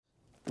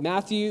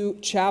Matthew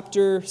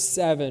chapter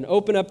 7.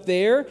 Open up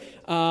there,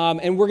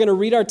 and we're going to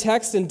read our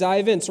text and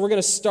dive in. So we're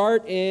going to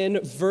start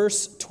in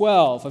verse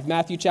 12 of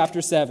Matthew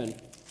chapter 7.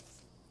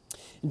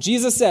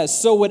 Jesus says,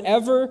 "So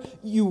whatever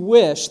you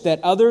wish that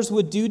others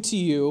would do to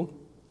you,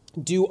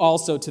 do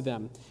also to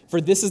them.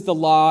 For this is the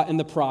law and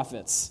the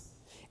prophets.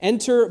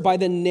 Enter by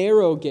the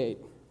narrow gate.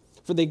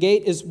 For the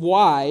gate is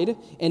wide,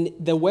 and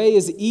the way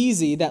is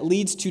easy that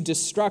leads to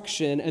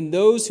destruction, and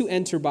those who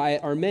enter by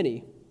it are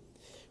many.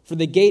 For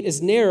the gate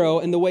is narrow,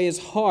 and the way is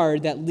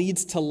hard that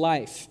leads to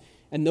life,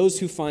 and those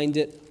who find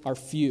it are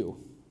few.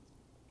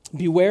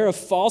 Beware of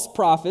false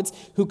prophets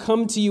who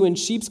come to you in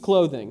sheep's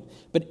clothing,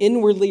 but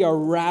inwardly are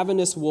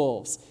ravenous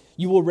wolves.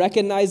 You will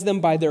recognize them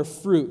by their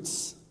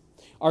fruits.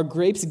 Are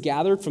grapes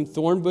gathered from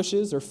thorn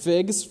bushes, or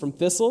figs from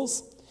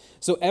thistles?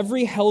 So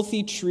every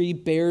healthy tree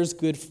bears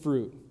good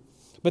fruit,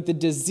 but the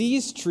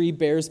diseased tree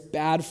bears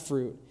bad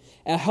fruit.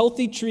 A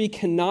healthy tree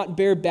cannot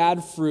bear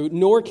bad fruit,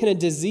 nor can a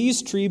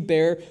diseased tree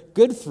bear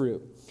good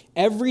fruit.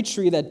 Every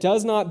tree that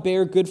does not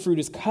bear good fruit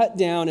is cut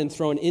down and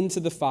thrown into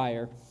the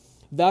fire.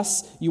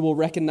 Thus you will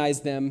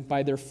recognize them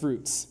by their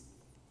fruits.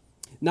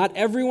 Not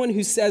everyone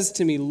who says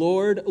to me,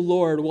 'Lord,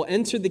 Lord,' will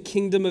enter the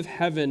kingdom of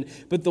heaven,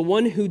 but the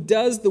one who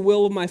does the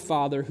will of my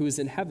Father who is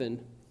in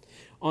heaven.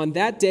 On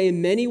that day,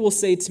 many will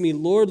say to me,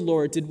 'Lord,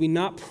 Lord, did we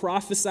not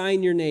prophesy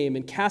in your name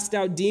and cast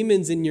out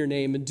demons in your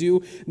name and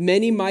do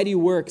many mighty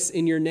works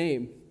in your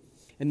name?'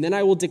 And then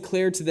I will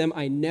declare to them,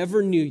 'I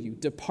never knew you.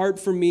 Depart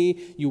from me,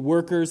 you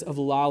workers of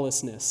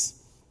lawlessness.'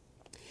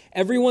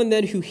 Everyone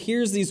then who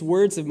hears these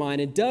words of mine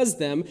and does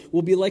them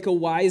will be like a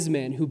wise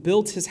man who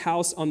built his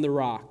house on the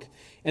rock.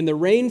 And the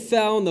rain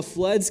fell, and the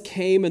floods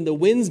came, and the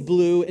winds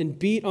blew and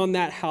beat on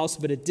that house,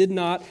 but it did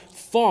not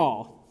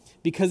fall,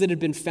 because it had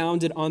been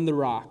founded on the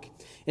rock.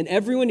 And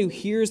everyone who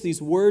hears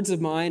these words of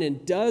mine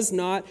and does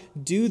not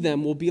do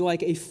them will be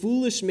like a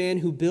foolish man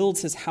who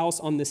builds his house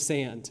on the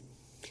sand.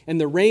 And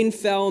the rain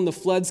fell, and the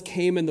floods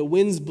came, and the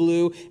winds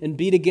blew and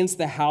beat against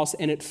the house,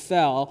 and it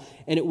fell,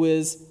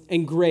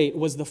 and great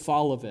was the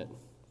fall of it."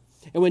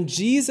 And when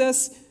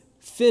Jesus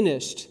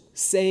finished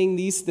saying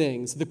these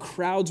things, the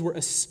crowds were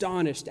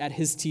astonished at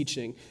his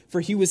teaching,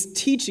 for he was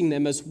teaching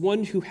them as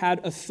one who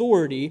had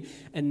authority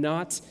and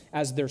not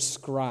as their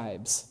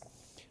scribes.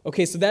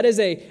 Okay, so that is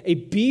a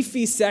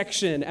beefy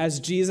section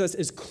as Jesus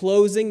is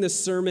closing the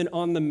Sermon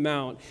on the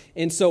Mount.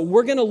 And so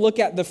we're going to look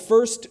at the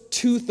first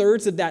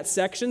 2/3 of that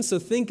section. So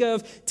think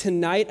of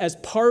tonight as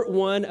part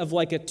one of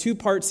like a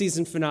 2-part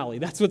season finale.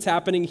 That's what's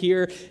happening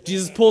here.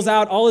 Jesus pulls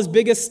out all his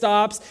biggest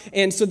stops.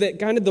 And so that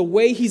kind of the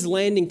way he's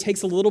landing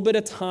takes a little bit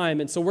of time.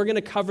 And so we're going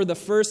to cover the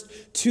first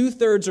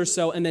 2/3 or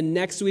so. And then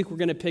next week we're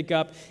going to pick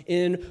up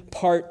in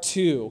part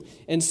 2.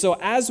 And so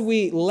as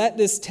we let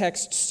this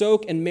text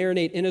soak and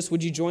marinate in us,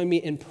 would you join me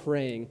in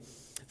praying?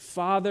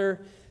 Father,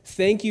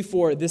 thank you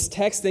for this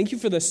text. Thank you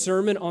for the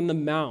Sermon on the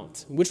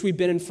Mount, which we've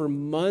been in for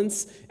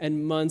months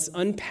and months,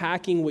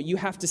 unpacking what you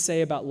have to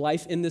say about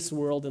life in this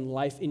world and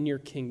life in your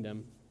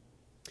kingdom.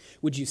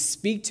 Would you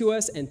speak to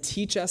us and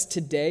teach us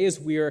today as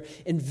we are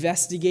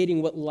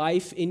investigating what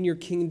life in your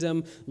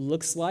kingdom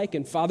looks like?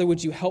 And Father,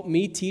 would you help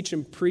me teach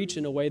and preach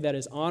in a way that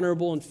is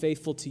honorable and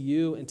faithful to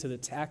you and to the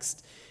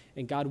text?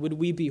 And God, would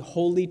we be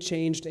wholly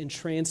changed and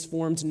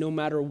transformed no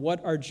matter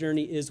what our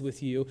journey is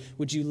with you?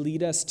 Would you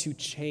lead us to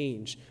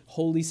change,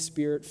 Holy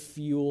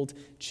Spirit-fueled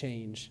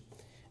change?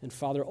 And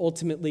Father,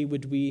 ultimately,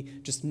 would we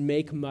just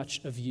make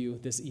much of you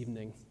this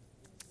evening?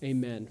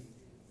 Amen.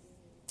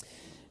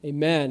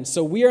 Amen.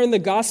 So we are in the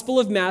Gospel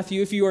of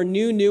Matthew, if you are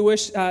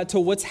newish to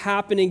what's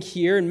happening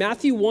here. And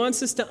Matthew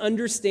wants us to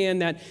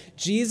understand that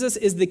Jesus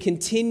is the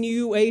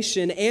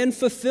continuation and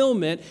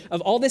fulfillment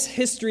of all this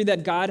history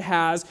that God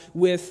has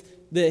with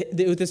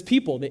his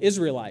people, the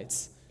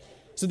Israelites.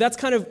 So that's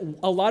kind of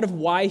a lot of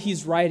why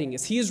he's writing.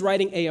 He is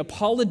writing an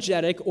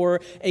apologetic or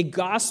a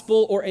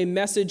gospel or a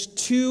message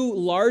to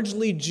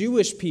largely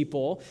Jewish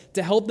people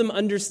to help them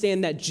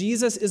understand that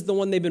Jesus is the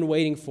one they've been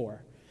waiting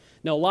for.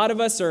 Now, a lot of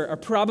us are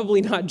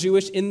probably not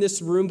Jewish in this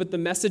room, but the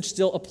message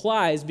still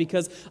applies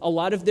because a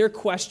lot of their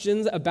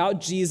questions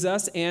about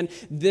Jesus and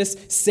this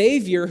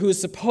Savior who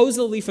is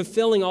supposedly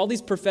fulfilling all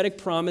these prophetic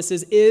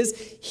promises,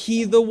 is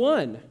he the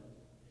one?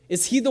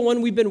 Is he the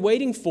one we've been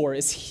waiting for?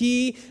 Is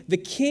he the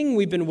king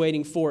we've been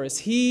waiting for? Is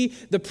he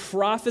the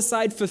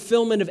prophesied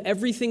fulfillment of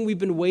everything we've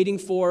been waiting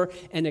for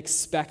and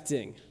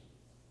expecting?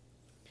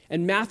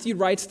 And Matthew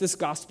writes this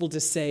gospel to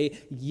say,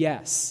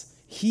 yes,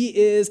 he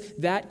is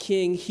that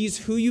king. He's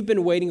who you've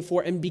been waiting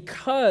for. And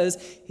because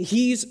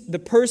he's the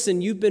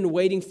person you've been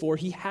waiting for,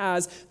 he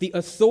has the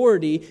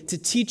authority to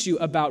teach you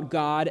about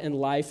God and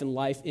life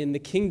in the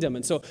kingdom.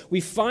 And so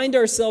we find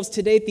ourselves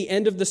today at the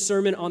end of the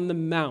Sermon on the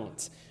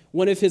Mount.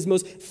 One of his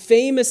most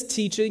famous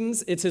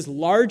teachings. It's his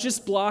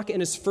largest block and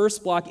his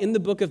first block in the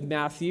book of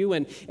Matthew.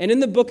 And in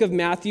the book of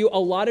Matthew, a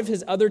lot of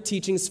his other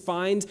teachings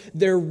find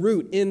their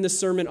root in the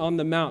Sermon on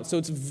the Mount. So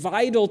it's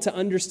vital to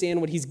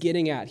understand what he's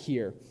getting at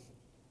here.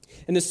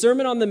 And the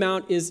Sermon on the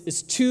Mount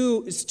is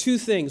two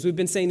things we've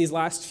been saying these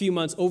last few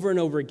months over and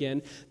over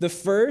again. The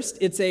first,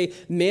 it's a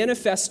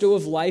manifesto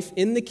of life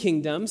in the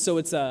kingdom. So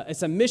it's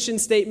a mission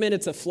statement.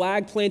 It's a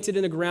flag planted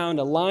in the ground,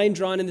 a line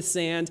drawn in the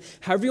sand.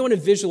 However you want to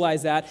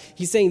visualize that,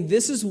 he's saying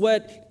this is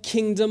what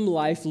kingdom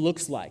life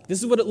looks like. This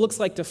is what it looks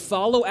like to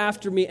follow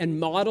after me and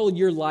model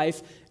your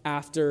life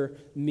after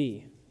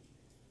me.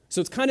 So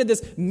it's kind of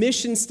this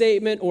mission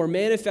statement or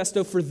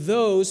manifesto for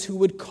those who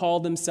would call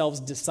themselves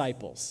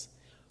disciples.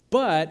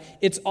 But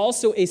it's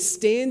also a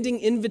standing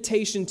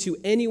invitation to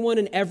anyone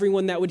and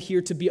everyone that would hear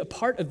to be a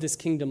part of this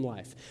kingdom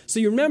life. So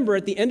you remember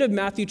at the end of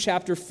Matthew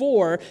chapter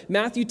 4,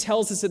 Matthew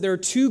tells us that there are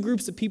two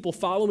groups of people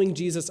following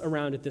Jesus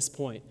around at this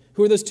point.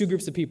 Who are those two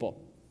groups of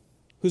people?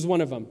 Who's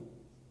one of them?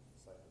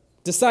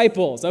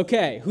 Disciples.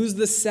 Okay. Who's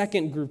the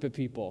second group of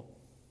people?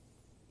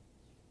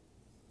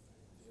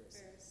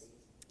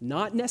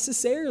 Not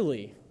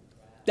necessarily.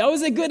 That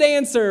was a good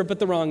answer, but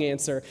the wrong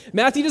answer.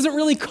 Matthew doesn't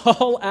really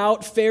call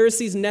out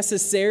Pharisees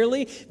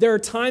necessarily. There are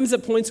times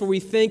at points where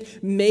we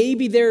think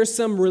maybe there are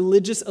some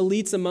religious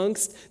elites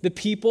amongst the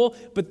people,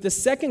 but the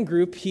second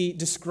group he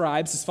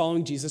describes as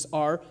following Jesus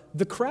are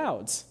the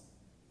crowds.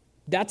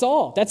 That's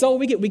all. That's all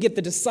we get. We get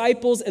the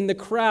disciples and the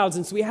crowds.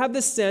 And so we have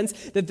this sense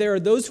that there are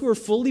those who are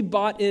fully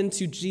bought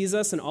into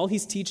Jesus and all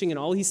he's teaching and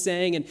all he's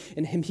saying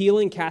and him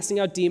healing, casting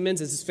out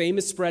demons as his fame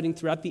is spreading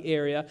throughout the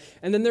area.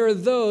 And then there are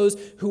those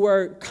who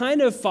are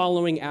kind of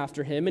following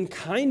after him and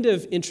kind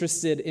of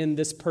interested in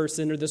this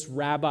person or this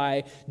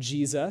rabbi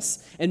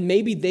Jesus. And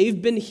maybe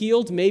they've been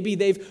healed. Maybe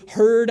they've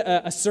heard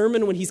a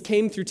sermon when he's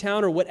came through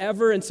town or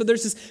whatever. And so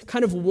there's this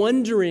kind of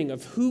wondering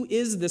of who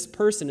is this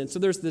person. And so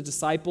there's the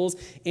disciples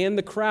and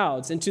the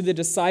crowds. And to the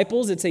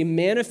disciples, it's a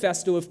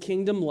manifesto of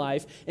kingdom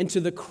life. And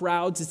to the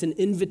crowds, it's an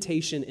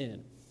invitation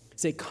in.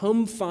 Say,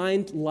 come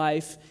find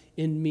life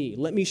in me.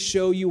 Let me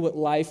show you what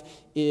life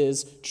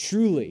is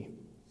truly.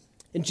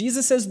 And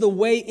Jesus says the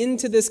way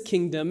into this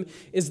kingdom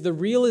is the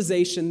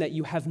realization that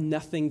you have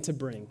nothing to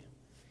bring.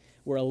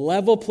 We're a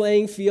level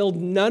playing field.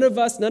 None of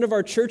us, none of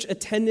our church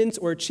attendance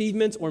or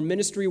achievements or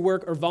ministry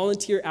work or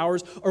volunteer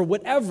hours or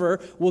whatever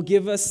will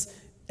give us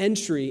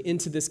entry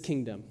into this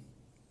kingdom.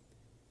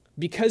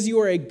 Because you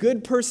are a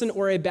good person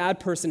or a bad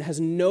person has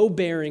no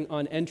bearing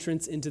on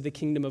entrance into the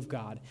kingdom of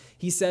God.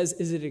 He says,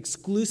 is it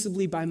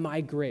exclusively by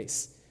my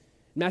grace?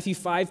 Matthew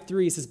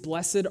 5:3 says,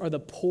 blessed are the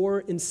poor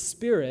in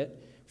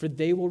spirit, for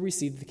they will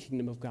receive the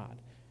kingdom of God.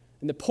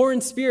 And the poor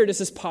in spirit is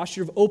this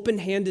posture of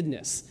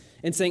open-handedness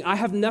and saying, I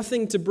have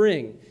nothing to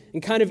bring,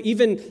 and kind of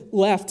even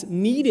left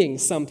needing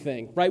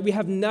something, right? We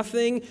have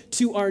nothing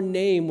to our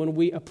name when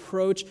we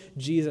approach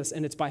Jesus,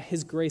 and it's by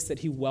his grace that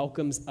he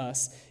welcomes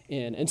us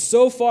in. And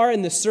so far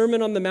in the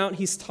Sermon on the Mount,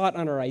 he's taught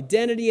on our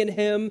identity in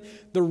him,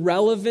 the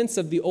relevance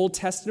of the Old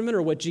Testament,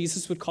 or what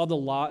Jesus would call the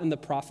law and the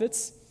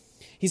prophets.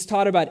 He's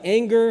taught about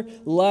anger,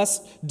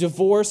 lust,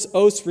 divorce,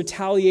 oaths,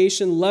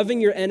 retaliation,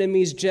 loving your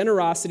enemies,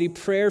 generosity,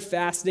 prayer,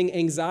 fasting,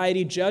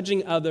 anxiety,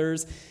 judging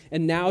others,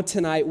 and now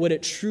tonight, what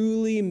it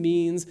truly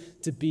means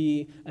to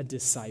be a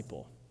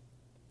disciple.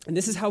 And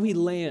this is how he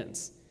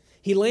lands.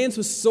 He lands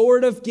with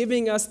sort of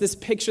giving us this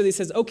picture that he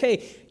says,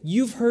 okay,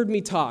 you've heard me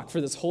talk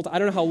for this whole time. I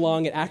don't know how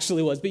long it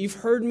actually was, but you've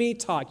heard me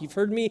talk. You've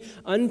heard me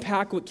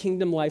unpack what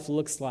kingdom life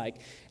looks like.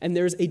 And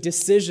there's a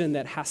decision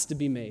that has to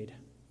be made.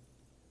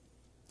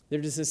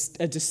 There's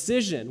a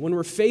decision when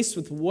we're faced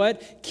with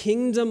what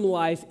kingdom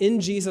life in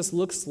Jesus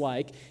looks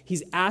like.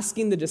 He's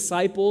asking the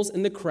disciples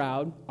and the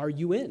crowd, are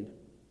you in?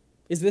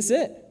 Is this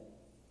it?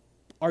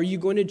 Are you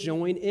going to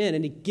join in?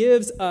 And he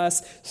gives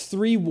us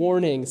 3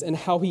 warnings and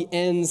how he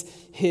ends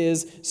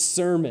his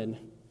sermon.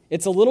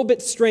 It's a little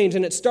bit strange,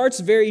 and it starts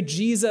very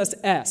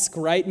Jesus-esque,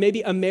 right?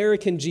 Maybe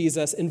American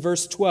Jesus in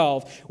verse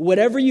 12.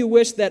 Whatever you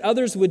wish that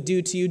others would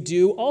do to you,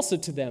 do also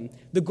to them.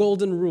 The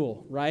golden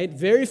rule, right?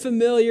 Very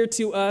familiar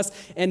to us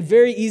and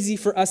very easy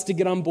for us to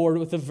get on board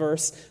with a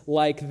verse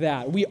like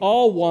that. We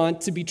all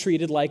want to be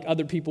treated like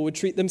other people would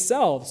treat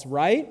themselves,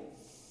 right?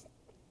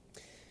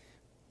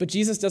 But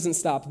Jesus doesn't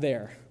stop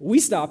there. We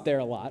stop there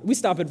a lot. We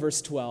stop at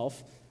verse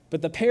 12,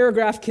 but the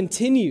paragraph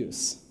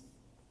continues.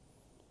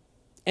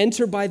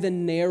 Enter by the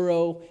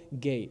narrow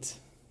gate.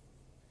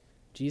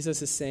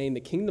 Jesus is saying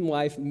the kingdom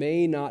life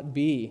may not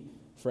be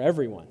for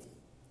everyone.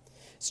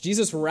 As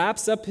Jesus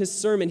wraps up his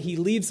sermon, he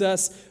leaves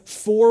us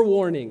 4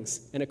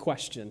 warnings and a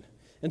question.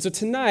 And so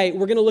tonight,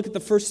 we're going to look at the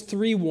first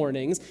 3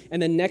 warnings,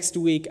 and then next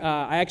week,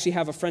 I actually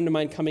have a friend of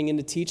mine coming in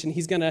to teach, and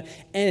he's going to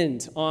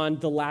end on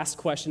the last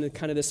question and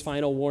kind of this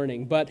final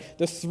warning. But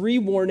the 3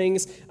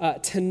 warnings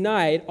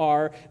tonight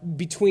are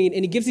between,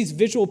 and he gives these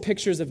visual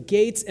pictures of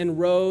gates and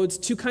roads,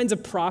 2 kinds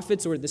of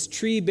prophets, or this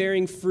tree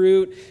bearing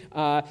fruit,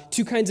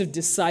 2 kinds of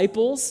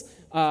disciples,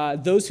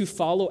 those who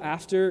follow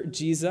after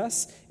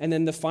Jesus, and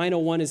then the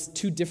final one is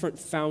 2 different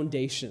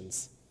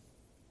foundations.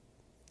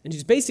 And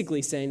he's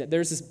basically saying that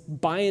there's this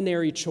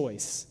binary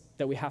choice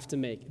that we have to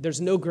make. There's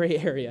no gray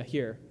area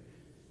here.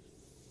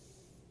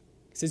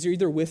 says you're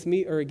either with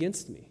me or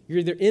against me. You're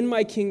either in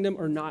my kingdom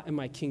or not in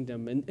my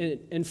kingdom.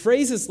 And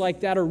phrases like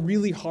that are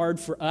really hard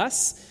for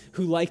us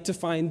who like to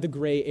find the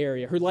gray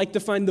area, who like to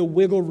find the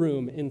wiggle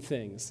room in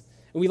things.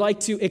 And we like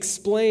to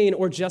explain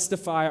or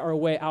justify our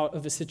way out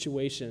of a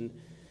situation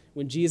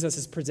when Jesus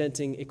is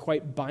presenting a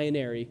quite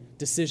binary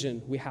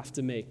decision we have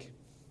to make.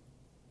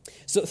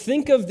 So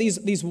think of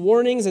these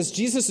warnings as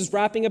Jesus is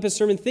wrapping up his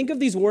sermon. Think of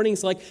these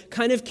warnings like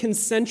kind of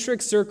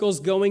concentric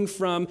circles going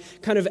from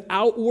kind of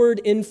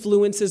outward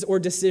influences or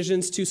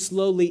decisions to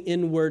slowly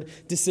inward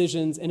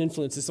decisions and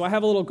influences. So I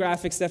have a little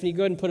graphic, Stephanie,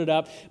 go ahead and put it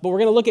up. But we're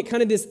going to look at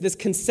kind of this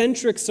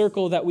concentric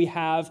circle that we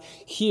have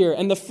here.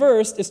 And the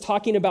first is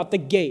talking about the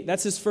gate.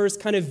 That's his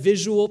first kind of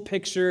visual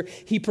picture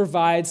he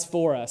provides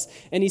for us.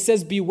 And he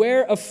says,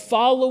 beware of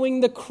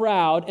following the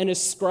crowd and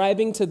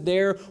ascribing to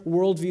their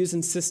worldviews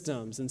and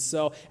systems. And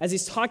so as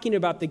he's talking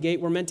about the gate,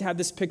 we're meant to have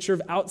this picture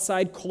of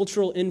outside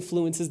cultural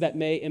influences that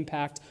may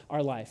impact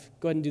our life.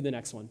 Go ahead and do the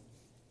next one.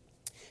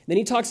 Then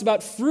he talks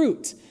about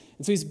fruit.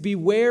 And so he's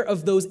beware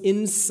of those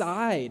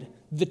inside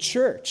the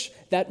church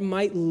that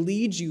might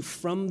lead you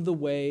from the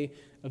way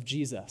of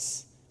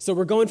Jesus. So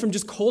we're going from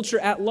just culture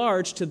at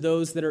large to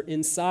those that are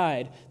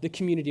inside the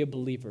community of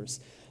believers.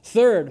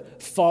 Third,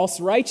 false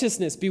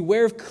righteousness.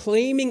 Beware of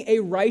claiming a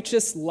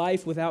righteous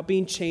life without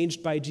being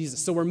changed by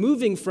Jesus. So we're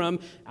moving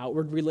from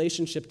outward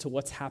relationship to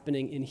what's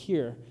happening in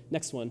here.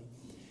 Next one.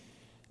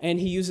 And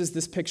he uses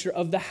this picture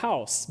of the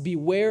house.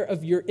 Beware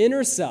of your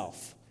inner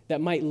self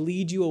that might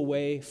lead you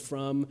away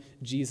from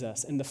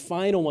Jesus. And the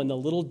final one, the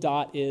little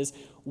dot, is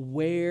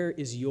where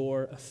is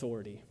your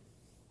authority?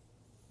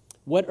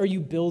 What are you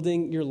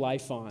building your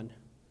life on?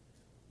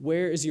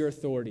 Where is your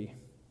authority?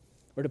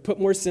 Or to put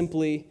more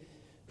simply,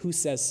 who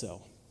says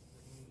so?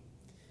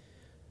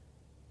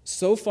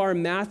 So far,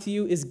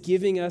 Matthew is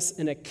giving us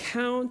an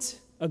account,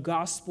 a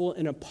gospel,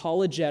 an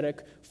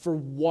apologetic for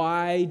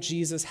why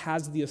Jesus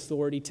has the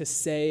authority to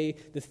say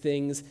the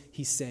things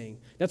he's saying.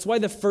 That's why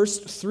the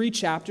first 3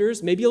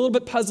 chapters, maybe a little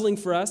bit puzzling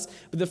for us,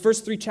 but the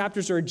first 3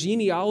 chapters are a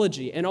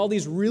genealogy and all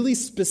these really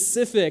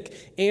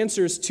specific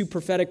answers to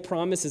prophetic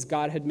promises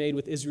God had made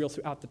with Israel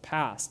throughout the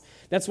past.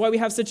 That's why we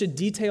have such a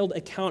detailed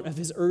account of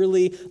his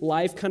early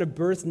life kind of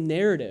birth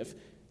narrative,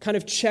 kind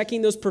of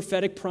checking those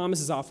prophetic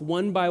promises off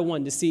one by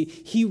one to see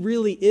he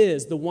really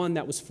is the one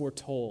that was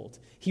foretold.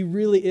 He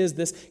really is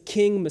this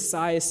King,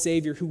 Messiah,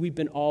 Savior who we've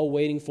been all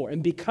waiting for.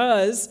 And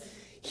because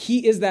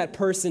he is that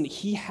person,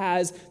 he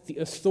has the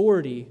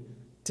authority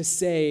to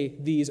say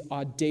these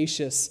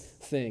audacious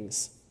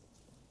things.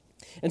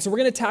 And so we're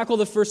going to tackle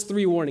the first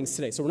 3 warnings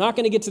today. So we're not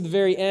going to get to the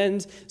very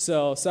end.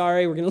 So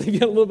sorry, we're going to leave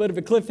you on a little bit of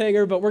a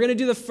cliffhanger. But we're going to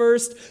do the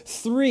first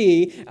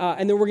 3,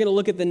 and then we're going to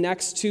look at the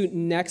next 2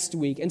 next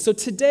week. And so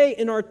today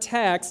in our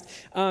text,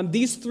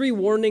 these 3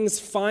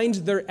 warnings find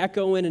their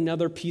echo in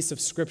another piece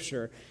of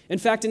Scripture. In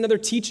fact, another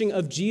teaching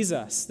of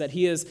Jesus that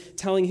he is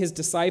telling his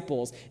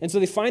disciples. And so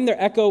they find their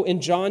echo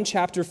in John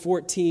chapter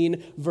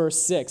 14,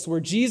 verse 6, where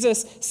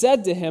Jesus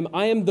said to him,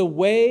 I am the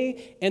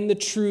way and the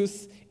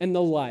truth and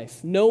the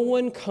life. No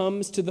one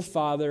comes to the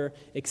Father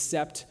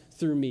except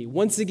through me.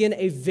 Once again,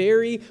 a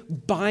very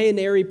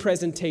binary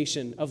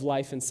presentation of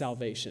life and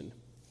salvation.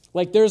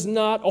 Like there's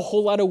not a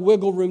whole lot of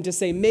wiggle room to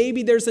say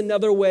maybe there's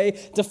another way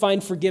to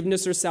find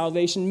forgiveness or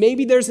salvation.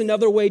 Maybe there's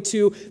another way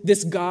to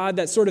this God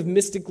that sort of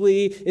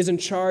mystically is in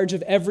charge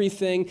of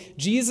everything.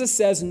 Jesus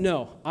says,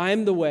 no,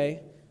 I'm the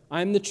way,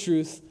 I'm the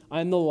truth,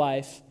 I'm the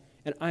life,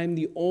 and I'm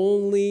the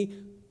only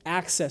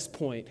access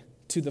point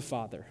to the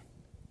Father.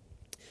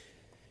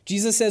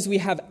 Jesus says we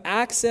have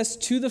access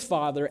to the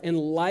Father and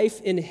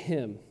life in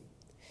him.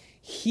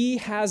 He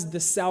has the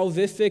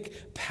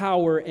salvific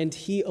power and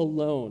he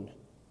alone.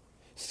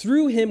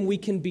 Through him we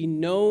can be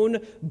known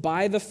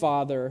by the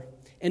Father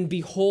and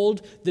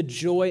behold the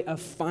joy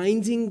of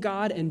finding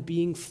God and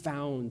being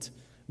found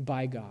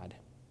by God.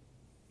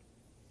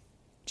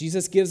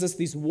 Jesus gives us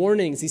these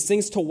warnings, these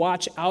things to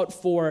watch out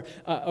for.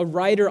 A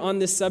writer on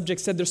this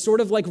subject said they're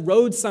sort of like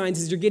road signs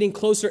as you're getting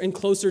closer and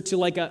closer to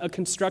like a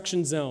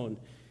construction zone.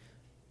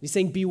 He's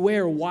saying,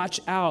 beware, watch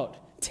out,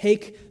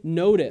 take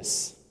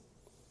notice.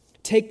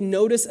 Take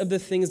notice of the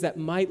things that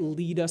might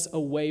lead us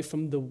away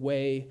from the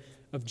way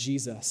of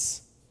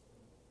Jesus.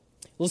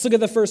 Let's look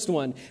at the first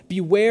one.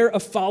 Beware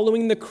of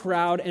following the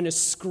crowd and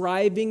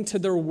ascribing to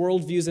their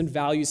worldviews and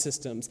value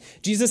systems.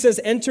 Jesus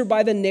says, enter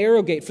by the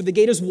narrow gate, for the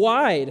gate is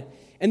wide,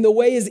 and the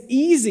way is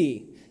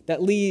easy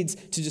that leads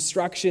to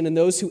destruction, and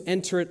those who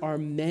enter it are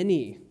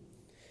many.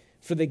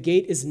 For the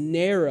gate is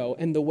narrow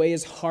and the way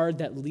is hard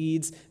that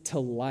leads to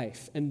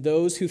life, and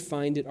those who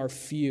find it are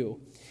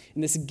few.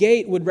 And this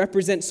gate would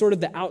represent sort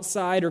of the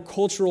outside or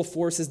cultural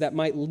forces that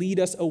might lead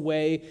us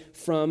away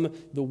from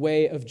the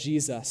way of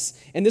Jesus.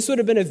 And this would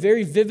have been a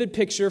very vivid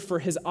picture for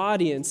his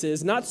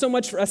audiences, not so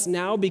much for us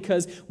now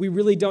because we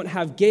really don't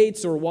have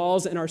gates or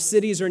walls in our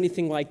cities or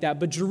anything like that,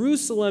 but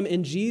Jerusalem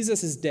in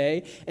Jesus'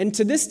 day, and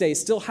to this day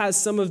still has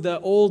some of the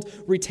old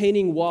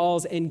retaining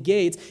walls and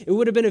gates. It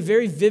would have been a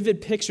very vivid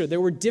picture.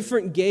 There were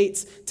different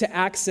gates to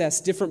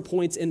access different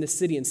points in the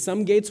city, and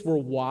some gates were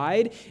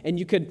wide, and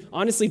you could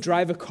honestly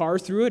drive a car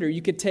through it it, or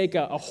you could take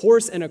a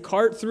horse and a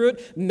cart through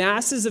it.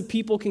 Masses of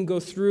people can go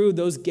through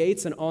those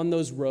gates and on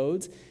those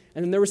roads.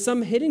 And then there were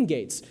some hidden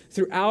gates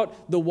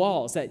throughout the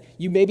walls that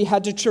you maybe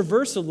had to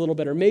traverse a little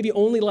bit, or maybe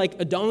only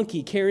like a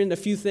donkey carrying a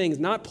few things,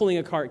 not pulling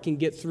a cart, can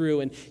get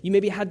through, and you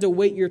maybe had to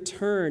wait your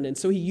turn. And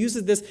so he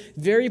uses this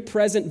very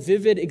present,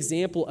 vivid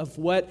example of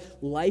what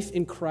life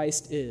in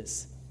Christ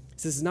is.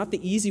 This is not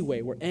the easy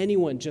way where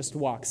anyone just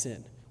walks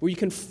in, where you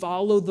can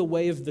follow the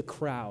way of the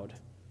crowd.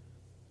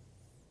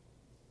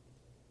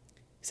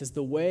 He says,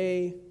 the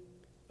way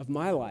of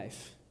my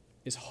life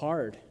is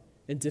hard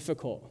and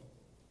difficult.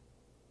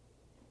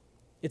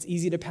 It's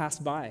easy to pass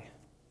by.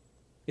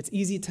 It's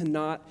easy to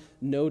not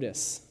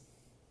notice.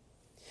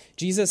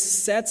 Jesus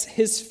sets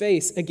his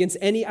face against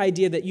any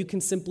idea that you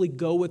can simply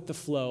go with the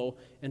flow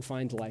and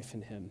find life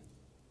in him,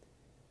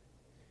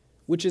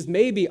 which is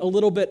maybe a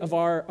little bit of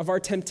our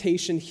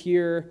temptation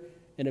here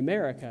in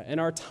America, in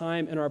our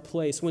time and our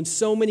place, when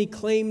so many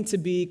claim to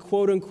be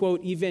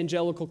quote-unquote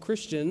evangelical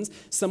Christians,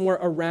 somewhere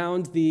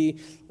around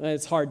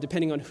it's hard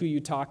depending on who you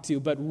talk to,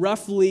 but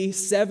roughly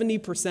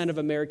 70% of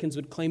Americans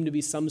would claim to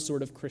be some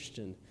sort of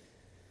Christian.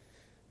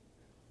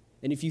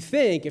 And if you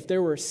think, if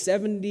there were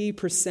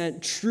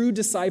 70% true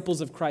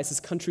disciples of Christ, this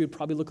country would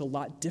probably look a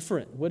lot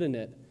different, wouldn't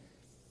it?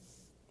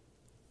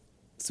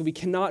 So we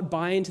cannot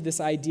buy into this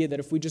idea that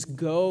if we just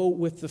go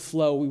with the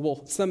flow, we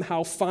will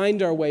somehow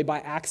find our way by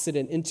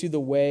accident into the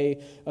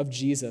way of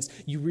Jesus.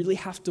 You really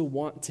have to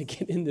want to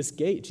get in this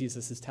gate,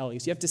 Jesus is telling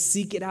us. You have to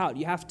seek it out.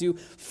 You have to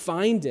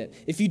find it.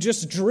 If you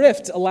just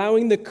drift,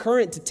 allowing the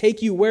current to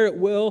take you where it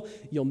will,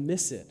 you'll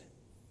miss it.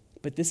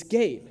 But this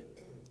gate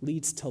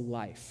leads to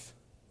life.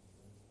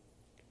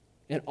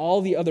 And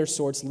all the other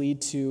sorts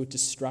lead to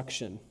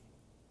destruction.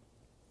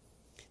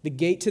 The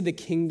gate to the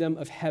kingdom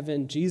of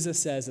heaven, Jesus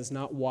says, is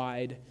not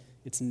wide,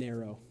 it's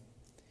narrow.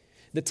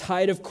 The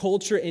tide of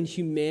culture and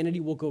humanity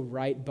will go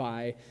right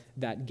by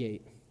that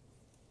gate.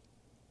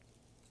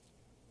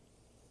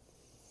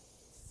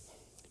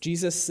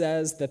 Jesus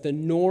says that the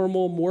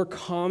normal, more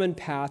common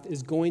path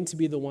is going to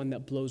be the one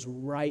that blows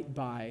right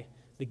by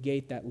the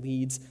gate that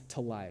leads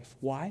to life.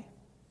 Why?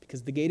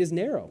 Because the gate is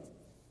narrow.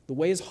 The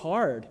way is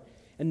hard,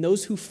 and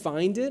those who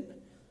find it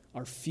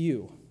are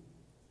few.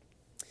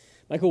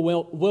 Michael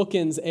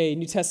Wilkins, a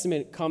New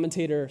Testament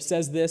commentator,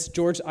 says this,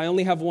 George, I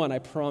only have one, I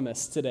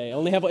promise, today. I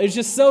only have one. It's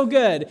just so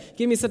good.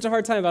 Gave me such a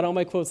hard time about all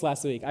my quotes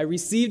last week. I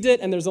received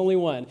it, and there's only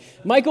one.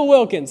 Michael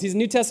Wilkins, he's a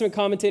New Testament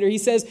commentator. He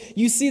says,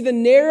 you see, the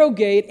narrow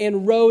gate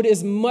and road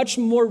is much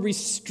more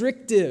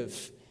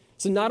restrictive.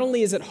 So not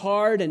only is it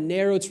hard and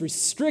narrow, it's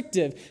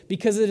restrictive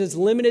because it is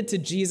limited to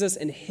Jesus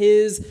and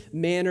his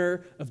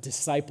manner of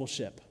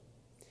discipleship.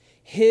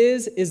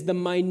 His is the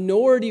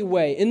minority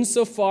way,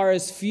 insofar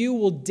as few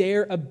will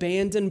dare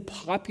abandon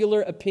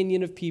popular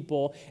opinion of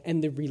people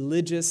and the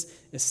religious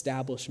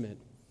establishment.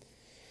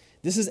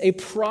 This is a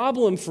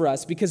problem for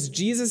us because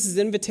Jesus'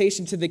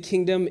 invitation to the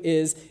kingdom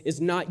is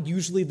not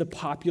usually the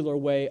popular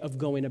way of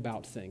going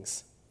about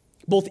things,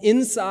 both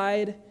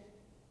inside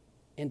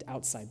and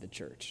outside the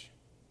church.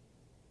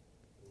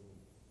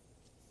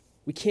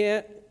 We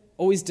can't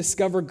always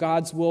discover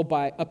God's will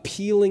by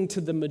appealing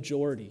to the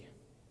majority.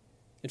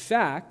 In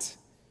fact,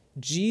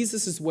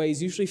 Jesus' way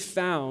is usually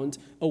found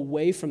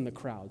away from the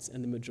crowds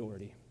and the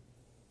majority.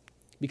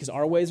 Because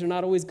our ways are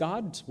not always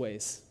God's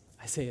ways,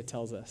 Isaiah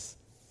tells us.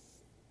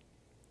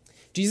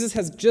 Jesus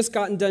has just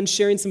gotten done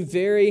sharing some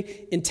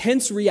very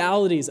intense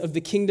realities of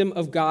the kingdom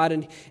of God,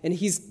 and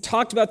he's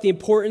talked about the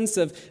importance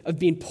of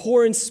being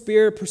poor in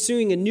spirit,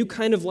 pursuing a new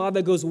kind of law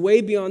that goes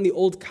way beyond the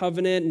old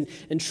covenant,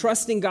 and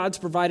trusting God to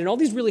provide, and all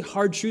these really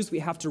hard truths we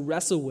have to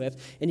wrestle with.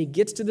 And he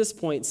gets to this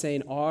point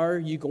saying, are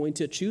you going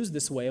to choose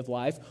this way of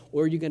life,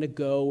 or are you going to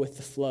go with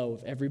the flow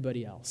of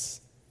everybody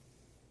else?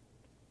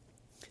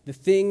 The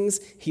things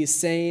he's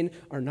saying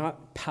are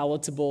not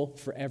palatable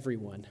for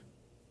everyone.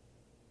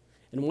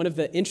 And one of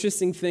the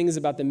interesting things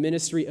about the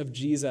ministry of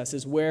Jesus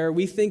is where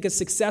we think a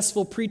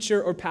successful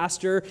preacher or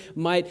pastor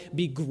might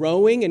be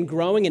growing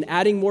and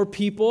adding more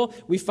people,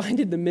 we find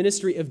in the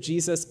ministry of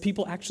Jesus,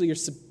 people actually are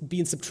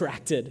being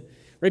subtracted.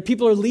 Right?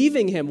 People are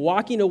leaving him,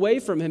 walking away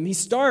from him. He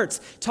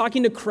starts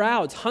talking to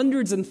crowds,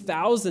 hundreds and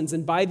thousands,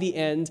 and by the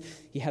end,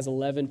 he has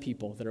 11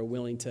 people that are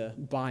willing to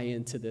buy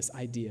into this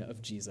idea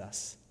of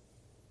Jesus.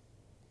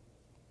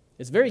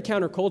 It's very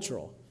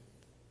countercultural.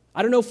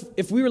 I don't know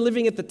if we were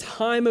living at the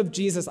time of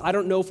Jesus, I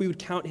don't know if we would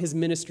count his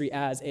ministry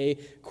as a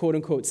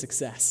quote-unquote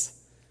success.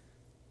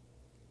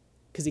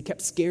 Because he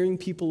kept scaring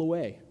people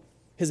away.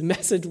 His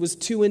message was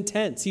too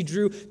intense. He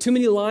drew too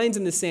many lines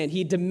in the sand.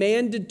 He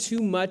demanded too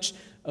much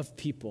of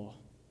people.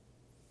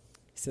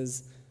 He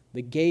says,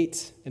 the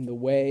gate and the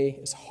way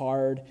is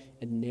hard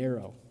and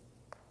narrow.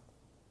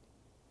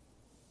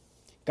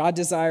 God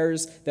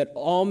desires that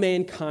all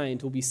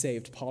mankind will be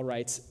saved, Paul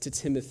writes to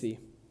Timothy,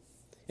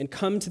 and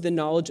come to the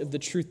knowledge of the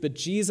truth. But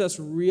Jesus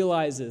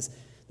realizes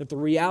that the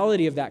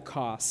reality of that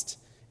cost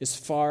is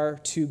far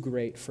too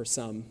great for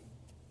some.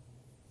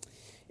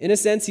 In a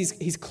sense,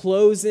 he's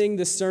closing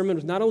the sermon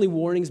with not only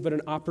warnings, but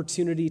an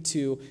opportunity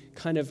to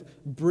kind of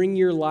bring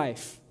your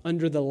life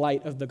under the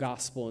light of the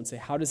gospel and say,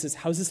 how's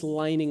this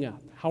lining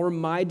up? How are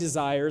my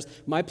desires,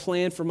 my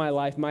plan for my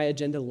life, my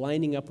agenda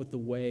lining up with the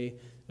way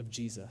of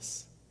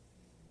Jesus?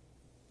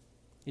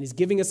 And he's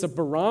giving us a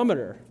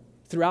barometer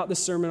throughout the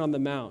Sermon on the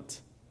Mount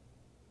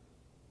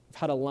of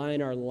how to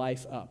line our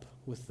life up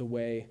with the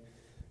way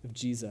of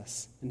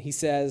Jesus. And he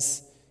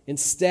says,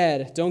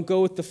 instead, don't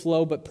go with the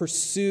flow, but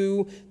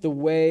pursue the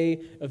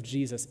way of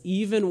Jesus,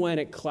 even when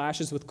it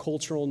clashes with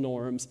cultural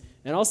norms.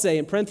 And I'll say,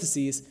 in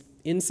parentheses,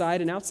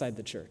 inside and outside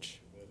the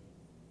church.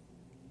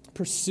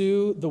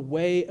 Pursue the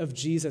way of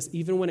Jesus,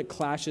 even when it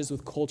clashes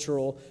with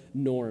cultural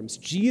norms.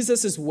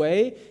 Jesus'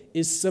 way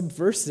is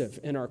subversive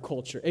in our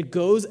culture. It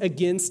goes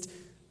against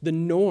the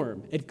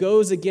norm. It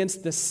goes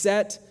against the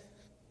set,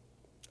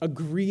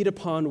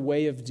 agreed-upon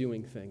way of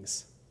doing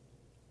things.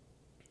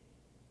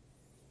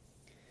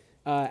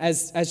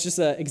 As just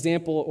an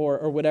example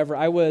or whatever,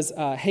 I was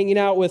hanging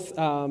out with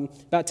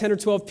about 10 or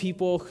 12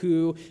 people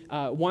who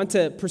want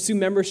to pursue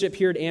membership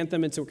here at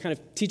Anthem, and so we're kind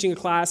of teaching a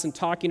class and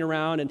talking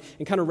around and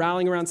kind of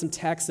rallying around some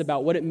texts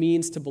about what it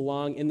means to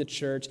belong in the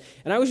church.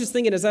 And I was just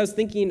thinking, as I was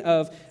thinking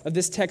of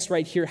this text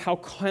right here, how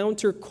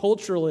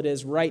countercultural it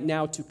is right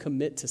now to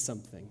commit to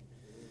something.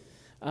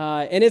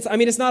 And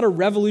it's not a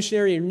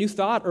revolutionary or new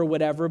thought or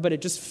whatever, but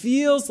it just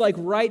feels like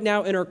right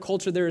now in our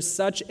culture there is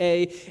such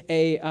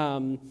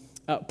a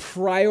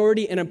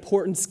priority and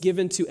importance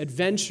given to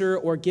adventure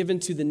or given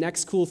to the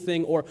next cool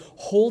thing or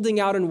holding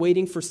out and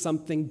waiting for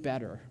something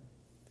better.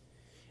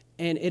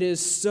 And it is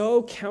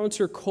so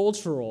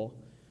countercultural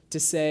to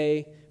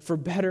say, for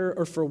better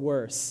or for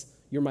worse,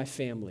 you're my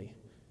family.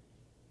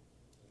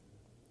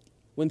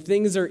 When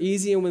things are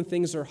easy and when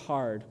things are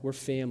hard, we're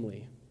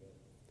family.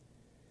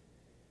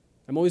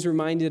 I'm always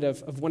reminded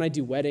of when I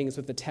do weddings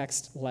with a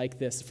text like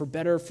this, for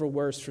better or for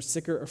worse, for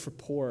sicker or for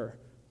poorer.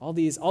 All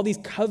these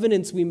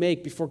covenants we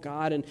make before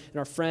God and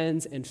our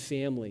friends and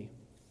family.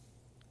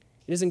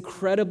 It is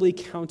incredibly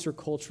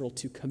countercultural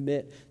to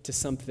commit to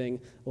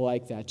something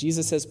like that.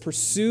 Jesus says,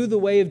 pursue the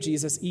way of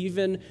Jesus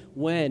even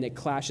when it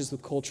clashes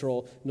with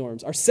cultural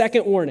norms. Our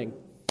second warning,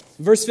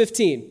 verse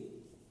 15,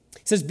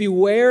 it says,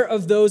 beware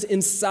of those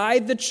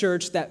inside the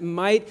church that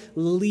might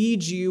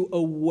lead you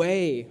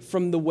away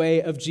from the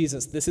way of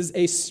Jesus. This is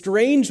a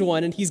strange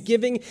one, and he's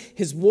giving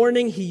his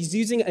warning. He's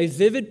using a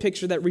vivid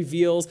picture that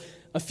reveals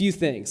a few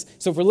things.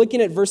 So if we're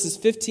looking at verses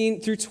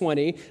 15 through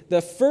 20, the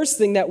first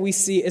thing that we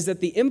see is that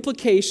the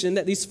implication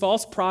that these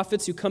false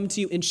prophets who come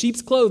to you in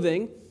sheep's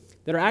clothing,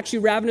 that are actually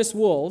ravenous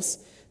wolves,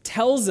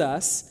 tells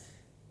us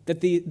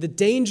that the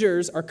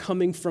dangers are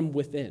coming from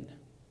within.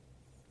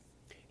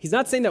 He's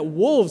not saying that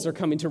wolves are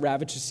coming to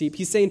ravage the sheep.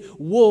 He's saying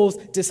wolves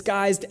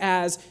disguised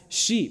as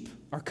sheep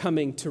are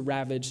coming to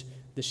ravage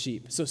the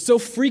sheep. So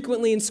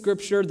frequently in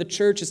Scripture, the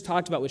church is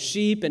talked about with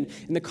sheep, and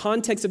in the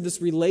context of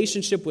this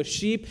relationship with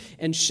sheep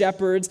and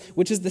shepherds,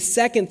 which is the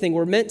second thing.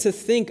 We're meant to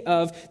think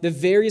of the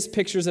various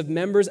pictures of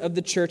members of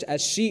the church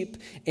as sheep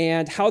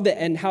and how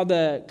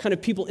the kind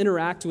of people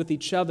interact with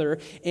each other.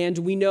 And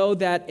we know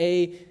that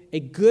a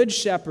good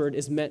shepherd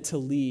is meant to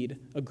lead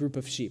a group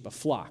of sheep, a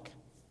flock.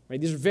 Right?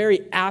 These are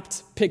very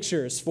apt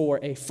pictures for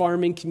a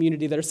farming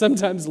community that are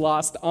sometimes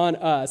lost on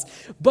us.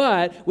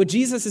 But what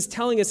Jesus is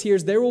telling us here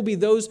is there will be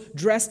those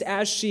dressed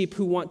as sheep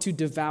who want to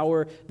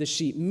devour the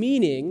sheep,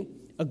 meaning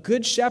a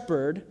good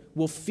shepherd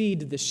will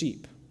feed the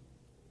sheep.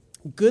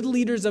 Good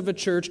leaders of a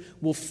church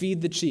will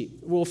feed the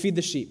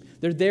sheep.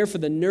 They're there for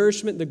the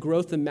nourishment, the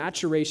growth, the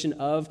maturation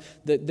of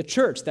the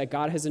church that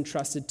God has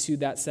entrusted to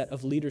that set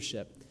of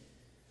leadership.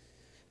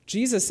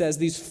 Jesus says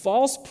these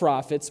false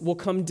prophets will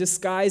come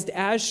disguised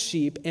as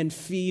sheep and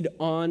feed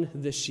on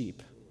the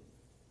sheep.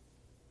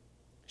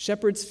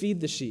 Shepherds feed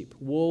the sheep.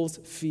 Wolves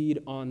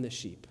feed on the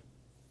sheep.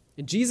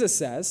 And Jesus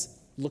says,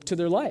 look to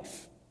their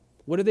life.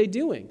 What are they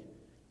doing?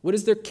 What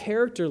is their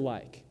character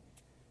like?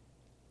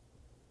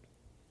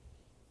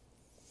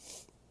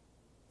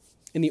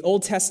 In the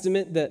Old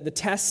Testament, the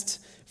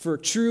test for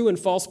true and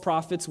false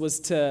prophets was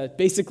to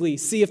basically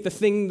see if the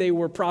thing they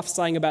were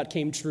prophesying about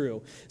came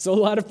true. So a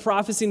lot of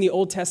prophecy in the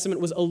Old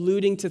Testament was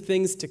alluding to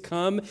things to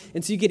come.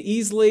 And so you could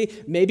easily,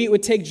 maybe it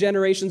would take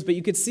generations, but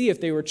you could see if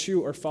they were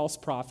true or false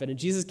prophet. And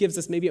Jesus gives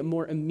us maybe a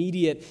more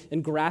immediate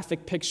and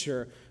graphic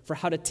picture for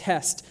how to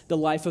test the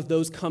life of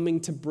those coming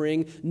to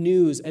bring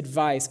news,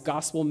 advice,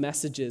 gospel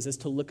messages, is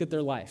to look at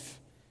their life.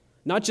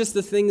 Not just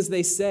the things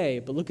they say,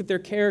 but look at their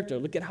character.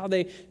 Look at how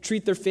they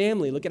treat their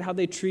family. Look at how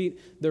they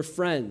treat their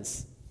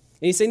friends.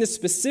 And he's saying this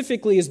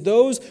specifically as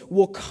those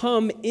will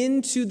come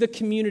into the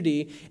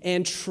community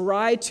and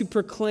try to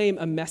proclaim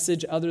a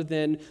message other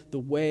than the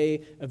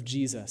way of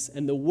Jesus.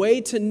 And the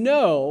way to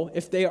know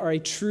if they are a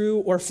true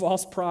or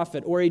false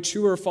prophet or a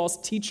true or false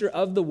teacher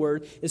of the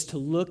word is to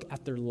look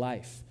at their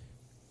life,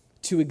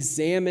 to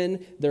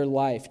examine their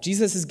life.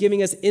 Jesus is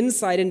giving us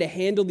insight into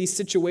handle these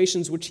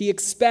situations which he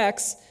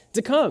expects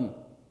to come.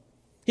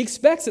 He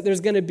expects that there's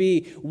going to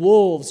be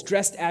wolves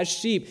dressed as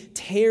sheep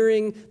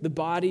tearing the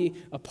body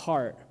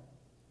apart.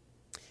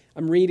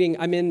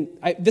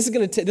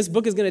 This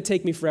book is going to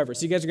take me forever,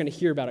 so you guys are going to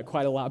hear about it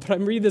quite a lot, but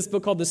I'm reading this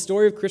book called The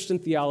Story of Christian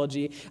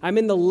Theology. I'm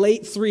in the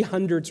late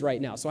 300s right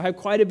now, so I have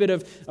quite a bit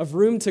of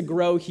room to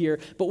grow here.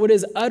 But what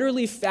is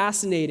utterly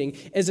fascinating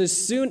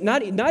is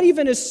not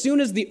even as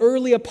soon as the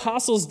early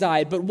apostles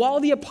died, but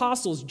while the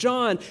apostles,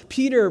 John,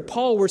 Peter,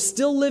 Paul, were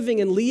still living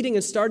and leading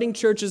and starting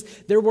churches,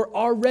 there were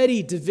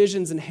already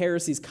divisions and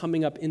heresies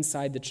coming up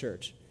inside the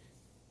church.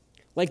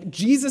 Like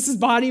Jesus'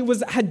 body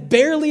had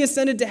barely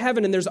ascended to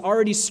heaven, and there's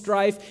already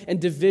strife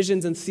and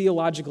divisions and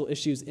theological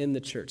issues in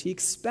the church. He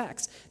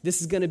expects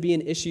this is going to be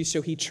an issue,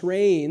 so he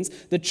trains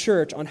the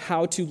church on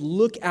how to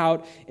look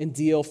out and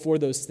deal for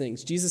those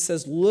things. Jesus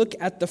says, look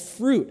at the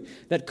fruit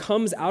that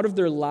comes out of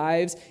their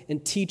lives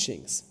and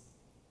teachings.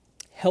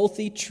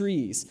 Healthy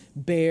trees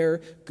bear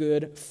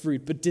good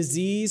fruit, but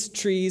diseased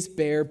trees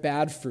bear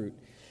bad fruit.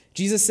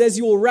 Jesus says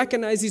you will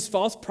recognize these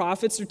false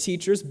prophets or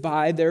teachers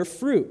by their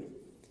fruit.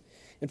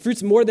 And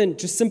fruit's more than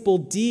just simple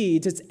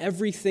deeds, it's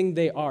everything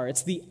they are.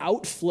 It's the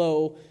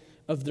outflow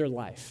of their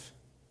life.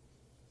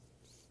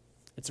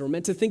 We're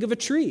meant to think of a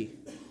tree.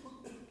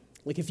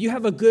 Like if you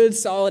have a good,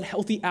 solid,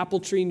 healthy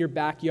apple tree in your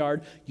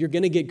backyard, you're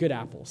going to get good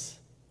apples.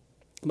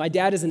 My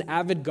dad is an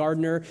avid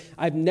gardener.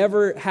 I've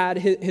never had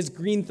his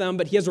green thumb,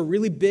 but he has a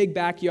really big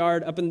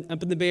backyard up in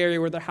the Bay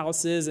Area where their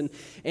house is, and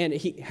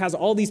he has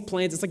all these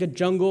plants. It's like a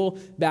jungle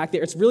back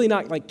there. It's really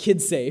not like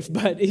kid safe,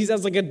 but he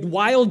has like a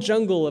wild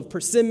jungle of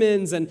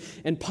persimmons and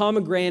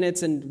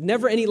pomegranates and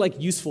never any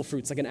like useful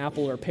fruits like an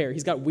apple or a pear.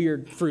 He's got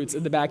weird fruits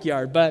in the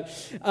backyard. But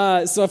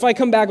so if I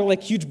come back with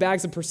like huge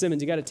bags of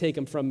persimmons, you got to take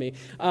them from me.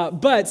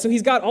 But so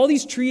he's got all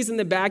these trees in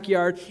the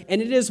backyard,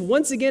 and it is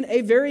once again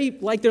a very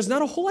there's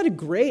not a whole lot of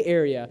gray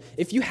area.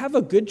 If you have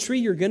a good tree,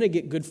 you're going to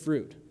get good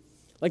fruit.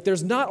 Like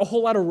there's not a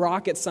whole lot of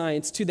rocket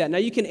science to that. Now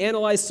you can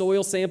analyze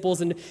soil samples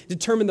and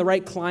determine the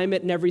right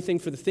climate and everything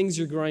for the things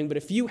you're growing, but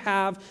if you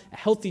have a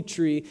healthy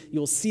tree,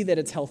 you'll see that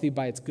it's healthy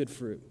by its good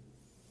fruit.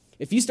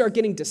 If you start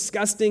getting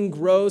disgusting,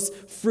 gross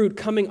fruit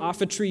coming off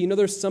a tree, you know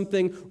there's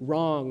something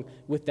wrong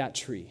with that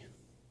tree,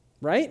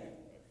 right?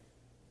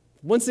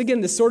 Once again,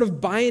 this sort of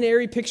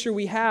binary picture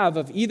we have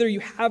of either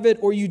you have it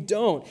or you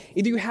don't.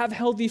 Either you have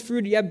healthy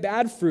fruit or you have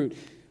bad fruit.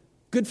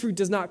 Good fruit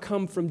does not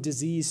come from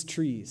diseased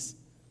trees.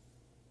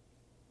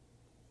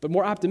 But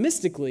more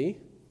optimistically,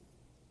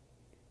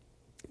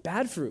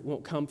 bad fruit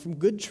won't come from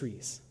good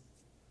trees.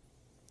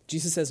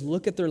 Jesus says,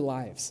 look at their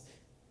lives.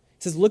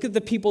 He says, look at the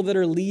people that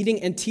are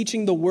leading and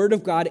teaching the word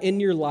of God in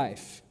your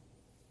life.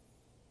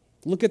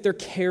 Look at their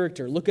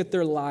character. Look at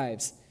their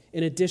lives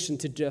in addition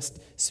to just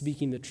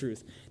speaking the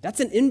truth. That's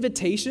an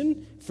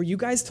invitation for you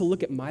guys to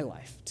look at my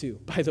life too,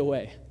 by the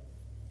way.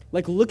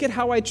 Like, look at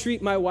how I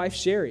treat my wife,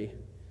 Sherry.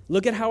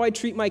 Look at how I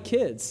treat my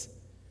kids.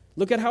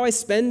 Look at how I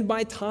spend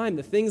my time,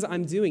 the things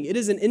I'm doing. It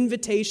is an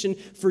invitation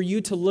for you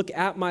to look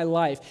at my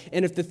life.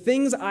 And if the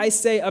things I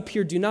say up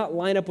here do not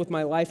line up with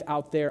my life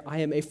out there, I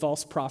am a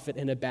false prophet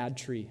and a bad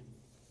tree.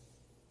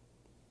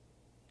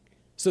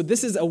 So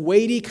this is a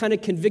weighty, kind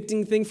of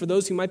convicting thing for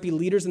those who might be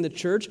leaders in the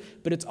church,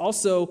 but it's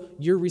also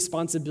your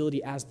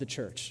responsibility as the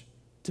church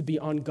to be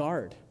on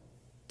guard,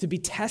 to be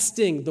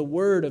testing the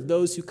word of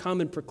those who come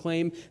and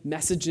proclaim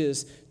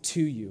messages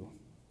to you.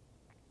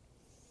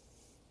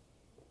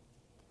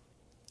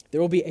 There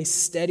will be a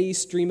steady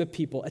stream of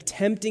people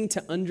attempting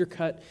to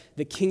undercut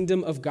the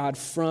kingdom of God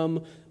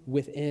from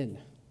within.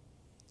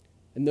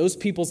 And those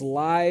people's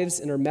lives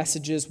and our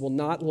messages will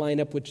not line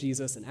up with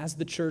Jesus. And as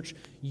the church,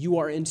 you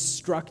are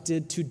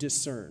instructed to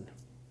discern.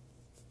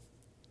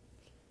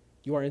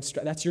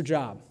 That's your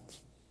job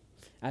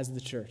as the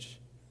church.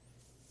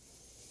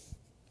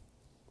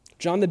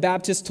 John the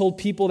Baptist told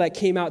people that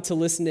came out to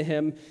listen to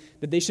him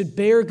that they should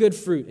bear good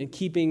fruit in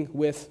keeping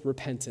with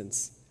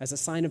repentance as a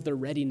sign of their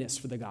readiness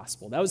for the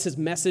gospel. That was his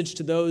message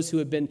to those who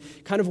had been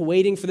kind of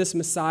waiting for this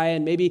Messiah,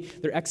 and maybe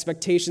their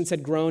expectations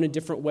had grown in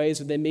different ways,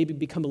 or they maybe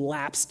become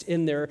lapsed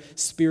in their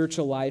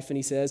spiritual life. And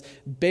he says,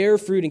 bear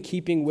fruit in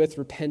keeping with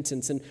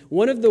repentance. And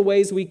one of the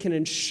ways we can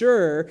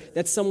ensure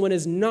that someone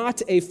is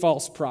not a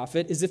false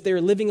prophet is if they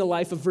are living a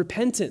life of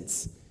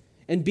repentance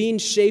and being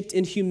shaped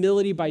in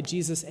humility by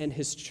Jesus and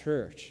his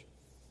church.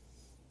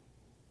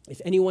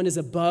 If anyone is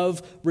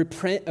above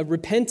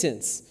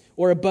repentance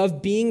or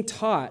above being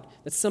taught,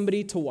 that's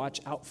somebody to watch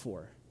out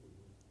for.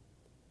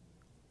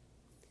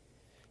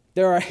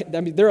 There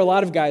are a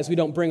lot of guys we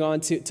don't bring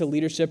on to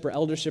leadership or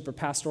eldership or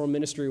pastoral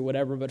ministry or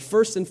whatever, but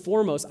first and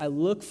foremost, I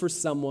look for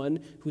someone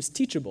who's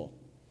teachable.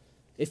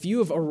 If you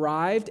have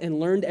arrived and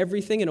learned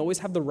everything and always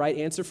have the right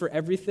answer for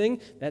everything,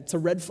 that's a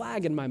red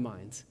flag in my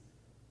mind.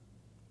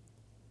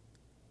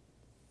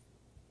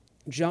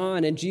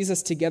 John and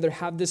Jesus together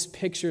have this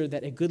picture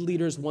that a good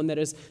leader is one that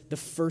is the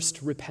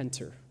first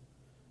repenter,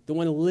 the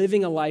one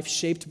living a life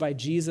shaped by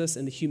Jesus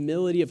and the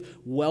humility of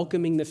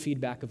welcoming the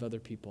feedback of other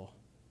people.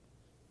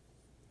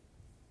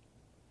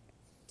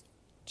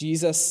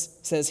 Jesus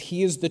says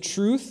he is the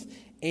truth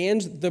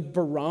and the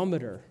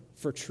barometer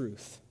for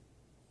truth.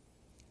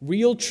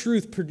 Real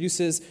truth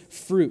produces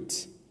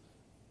fruit.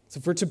 So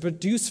for to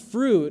produce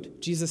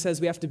fruit, Jesus says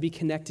we have to be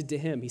connected to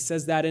him. He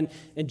says that in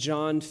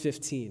John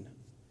 15.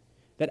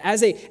 That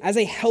as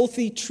a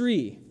healthy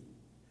tree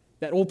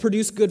that will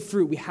produce good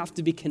fruit, we have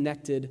to be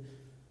connected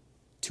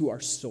to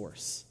our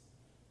source.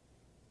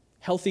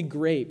 Healthy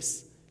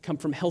grapes come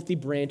from healthy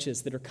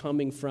branches that are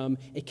coming from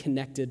a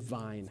connected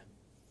vine.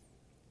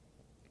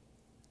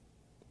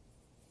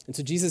 And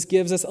so Jesus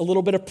gives us a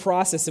little bit of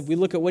process. If we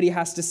look at what he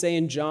has to say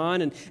in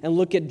John and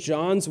look at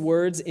John's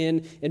words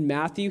in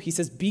Matthew, he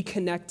says, be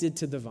connected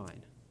to the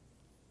vine.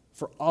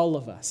 For all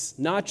of us,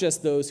 not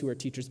just those who are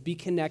teachers, be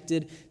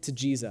connected to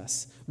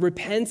Jesus.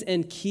 Repent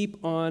and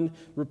keep on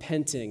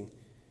repenting,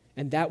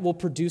 and that will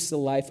produce a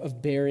life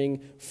of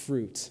bearing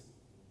fruit.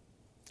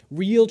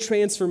 Real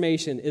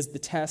transformation is the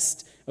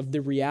test of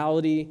the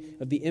reality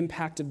of the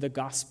impact of the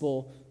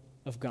gospel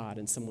of God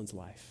in someone's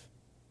life.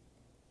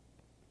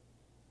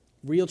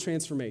 Real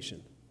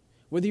transformation.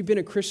 Whether you've been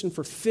a Christian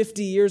for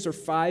 50 years or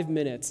 5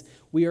 minutes,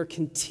 we are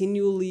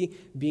continually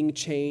being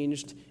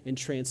changed and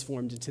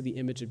transformed into the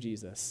image of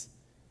Jesus.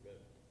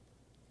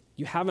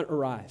 You haven't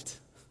arrived.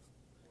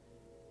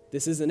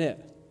 This isn't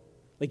it.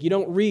 Like, you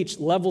don't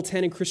reach level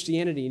 10 in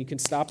Christianity and you can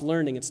stop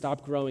learning and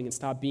stop growing and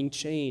stop being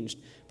changed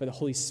by the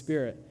Holy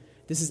Spirit.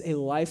 This is a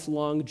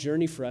lifelong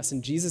journey for us,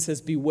 and Jesus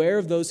says, beware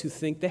of those who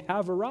think they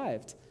have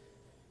arrived.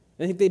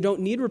 They think they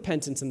don't need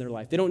repentance in their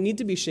life. They don't need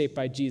to be shaped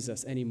by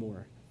Jesus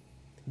anymore.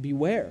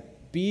 Beware.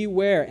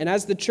 Beware. And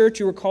as the church,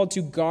 you are called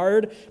to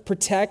guard,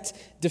 protect,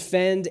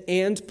 defend,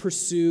 and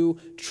pursue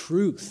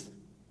truth.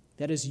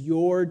 That is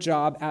your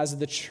job as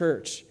the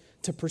church,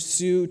 to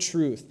pursue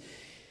truth.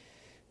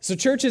 So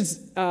churches,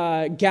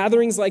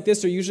 gatherings like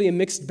this are usually a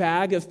mixed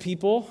bag of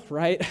people,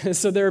 right?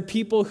 So there are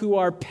people who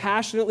are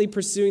passionately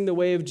pursuing the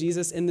way of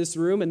Jesus in this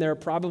room, and there are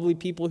probably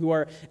people who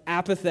are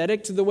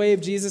apathetic to the way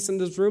of Jesus in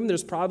this room.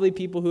 There's probably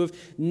people who have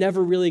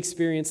never really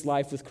experienced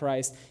life with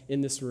Christ in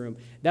this room.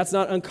 That's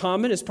not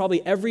uncommon. It's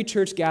probably every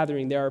church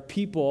gathering. There are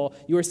people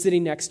you are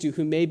sitting next to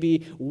who may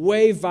be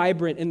way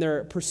vibrant in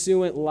their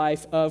pursuant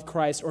life of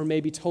Christ, or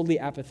may be totally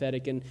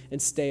apathetic and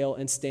stale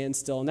and stand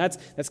still. And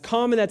that's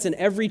common. That's in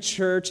every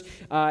church.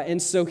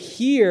 And so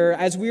here,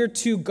 as we are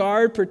to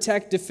guard,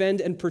 protect, defend,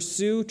 and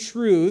pursue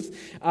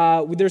truth,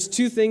 there's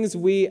two things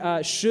we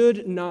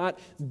should not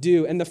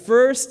do. And the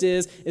first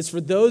is for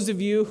those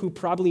of you who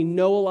probably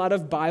know a lot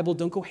of Bible,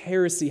 don't go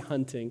heresy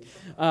hunting.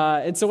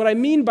 And so what I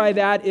mean by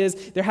that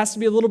is there has to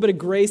be a little bit of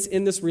grace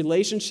in this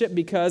relationship,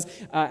 because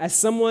as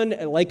someone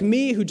like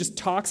me who just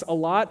talks a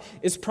lot,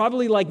 is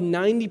probably like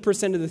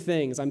 90% of the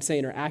things I'm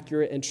saying are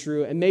accurate and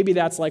true. And maybe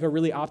that's like a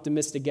really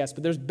optimistic guess,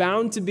 but there's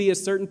bound to be a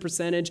certain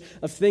percentage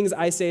of things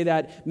I say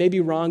that may be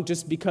wrong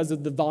just because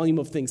of the volume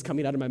of things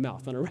coming out of my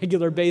mouth on a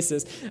regular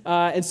basis.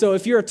 And so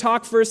if you're a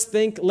talk first,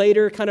 think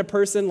later kind of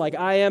person like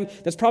I am,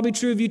 that's probably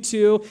true of you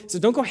too. So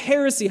don't go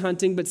heresy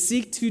hunting, but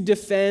seek to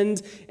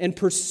defend and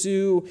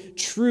pursue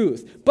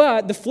truth.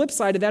 But the flip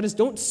side of that is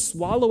don't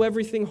swallow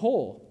everything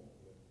whole.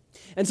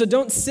 And so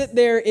don't sit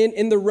there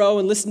in the row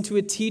and listen to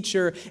a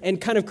teacher and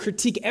kind of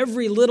critique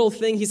every little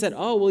thing he said.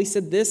 Oh, well, he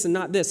said this and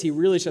not this. He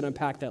really should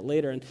unpack that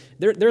later. And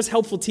there's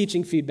helpful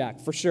teaching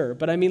feedback for sure.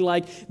 But I mean,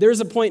 like, there's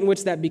a point in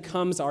which that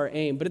becomes our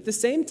aim. But at the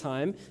same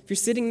time, if you're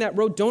sitting in that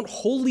row, don't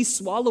wholly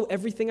swallow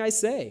everything I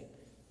say.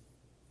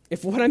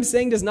 If what I'm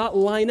saying does not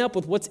line up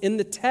with what's in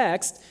the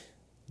text,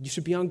 you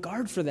should be on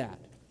guard for that.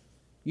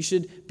 You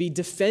should be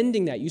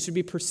defending that. You should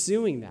be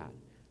pursuing that.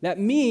 That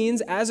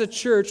means, as a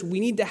church, we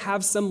need to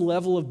have some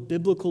level of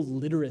biblical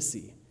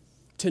literacy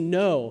to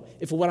know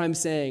if what I'm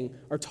saying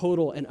are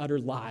total and utter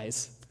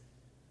lies.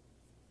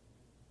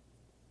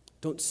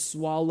 Don't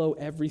swallow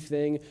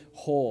everything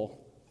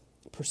whole.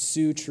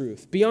 Pursue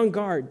truth. Be on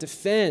guard.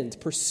 Defend.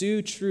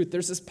 Pursue truth.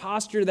 There's this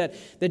posture that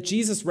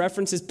Jesus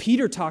references.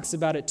 Peter talks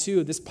about it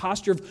too, this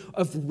posture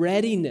of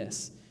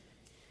readiness.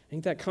 I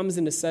think that comes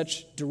into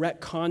such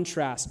direct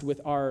contrast with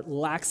our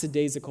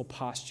lackadaisical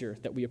posture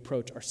that we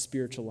approach our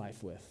spiritual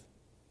life with.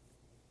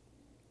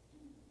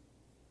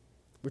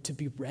 We're to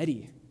be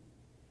ready.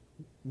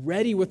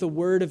 Ready with a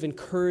word of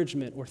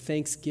encouragement or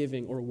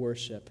thanksgiving or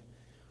worship.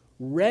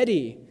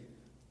 Ready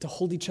to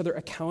hold each other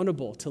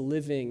accountable to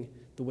living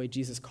the way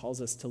Jesus calls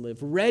us to live.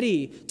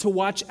 Ready to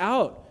watch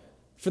out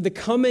for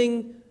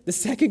the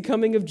second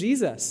coming of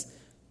Jesus.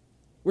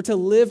 We're to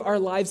live our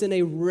lives in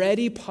a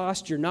ready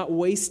posture, not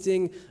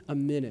wasting a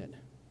minute.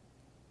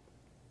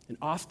 And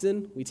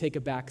often we take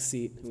a back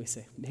seat and we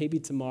say, maybe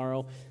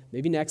tomorrow,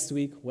 maybe next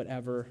week,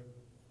 whatever.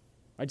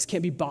 I just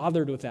can't be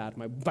bothered with that.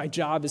 My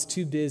job is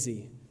too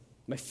busy.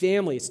 My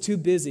family is too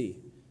busy.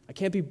 I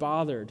can't be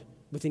bothered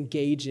with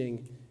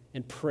engaging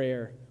in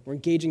prayer or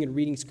engaging in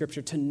reading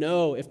Scripture to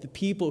know if the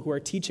people who are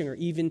teaching are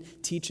even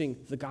teaching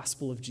the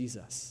gospel of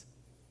Jesus.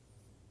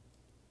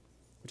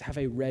 We're to have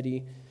a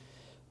ready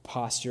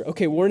posture.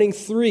 Okay, warning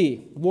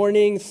three.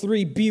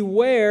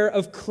 Beware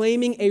of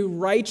claiming a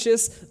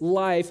righteous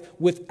life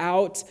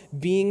without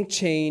being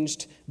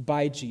changed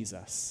by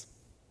Jesus.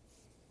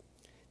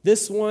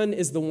 This one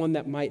is the one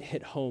that might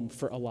hit home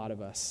for a lot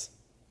of us.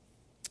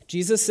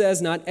 Jesus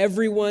says, not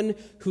everyone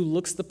who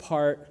looks the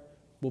part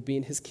will be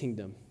in his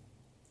kingdom.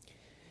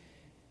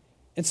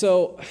 And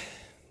so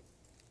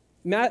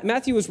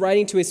Matthew was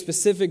writing to a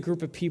specific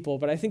group of people,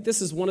 but I think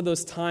this is one of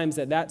those times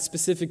that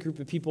specific group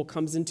of people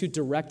comes into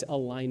direct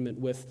alignment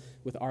with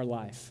our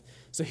life.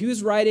 So he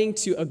was writing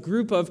to a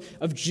group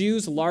of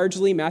Jews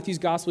largely. Matthew's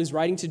gospel, he's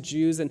writing to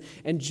Jews,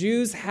 and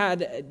Jews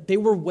they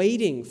were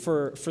waiting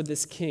for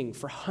this king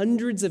for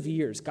hundreds of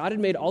years. God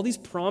had made all these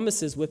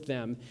promises with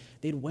them.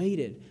 They'd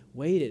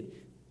waited.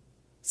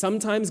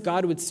 Sometimes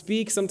God would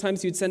speak,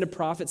 sometimes he would send a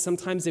prophet,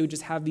 sometimes they would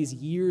just have these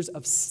years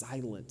of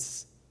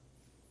silence.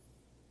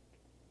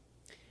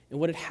 And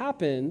what had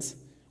happened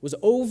was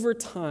over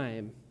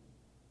time,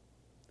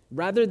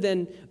 rather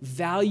than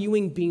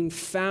valuing being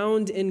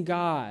found in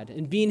God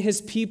and being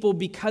his people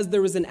because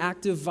there was an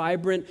active,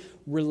 vibrant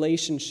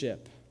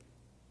relationship,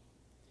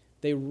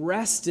 they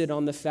rested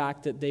on the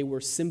fact that they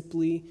were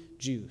simply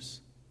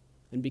Jews.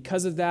 And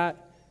because of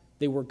that,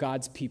 they were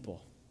God's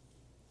people.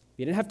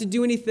 They didn't have to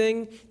do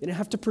anything. They didn't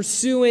have to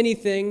pursue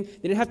anything.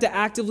 They didn't have to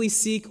actively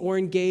seek or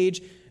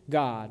engage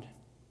God.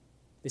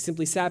 They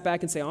simply sat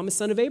back and say, I'm a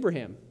son of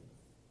Abraham.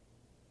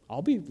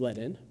 I'll be let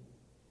in.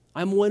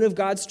 I'm one of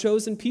God's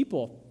chosen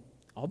people.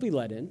 I'll be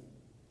let in.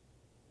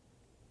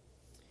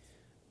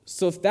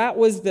 So if that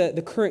was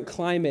the current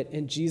climate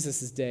in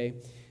Jesus' day,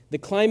 the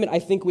climate I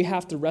think we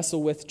have to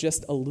wrestle with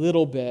just a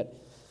little bit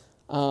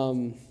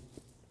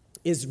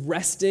is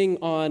resting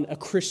on a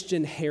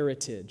Christian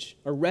heritage,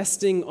 or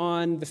resting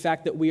on the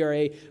fact that we are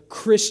a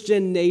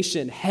Christian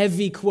nation.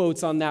 Heavy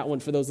quotes on that one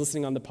for those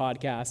listening on the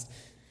podcast,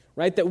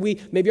 right? That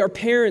maybe our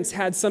parents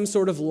had some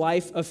sort of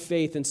life of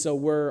faith, and so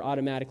we're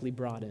automatically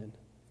brought in.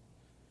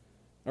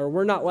 Or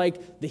we're not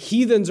like the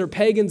heathens or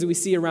pagans we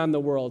see around the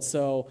world,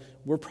 so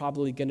we're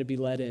probably going to be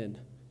let in.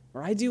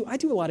 Or I do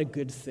a lot of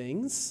good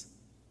things.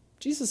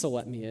 Jesus will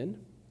let me in.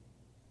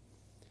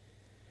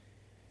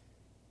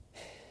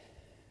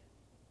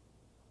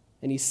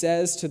 And he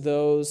says to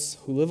those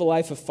who live a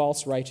life of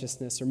false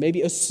righteousness, or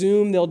maybe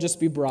assume they'll just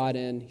be brought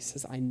in, he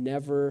says, I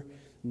never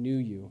knew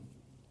you.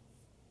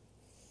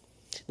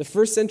 The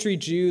first century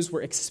Jews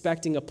were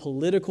expecting a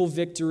political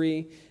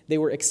victory. They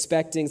were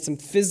expecting some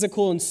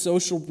physical and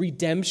social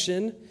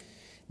redemption.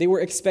 They were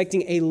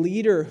expecting a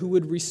leader who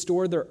would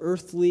restore their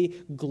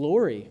earthly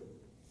glory.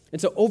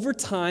 And so over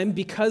time,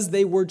 because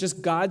they were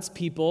just God's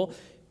people,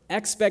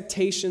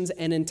 expectations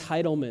and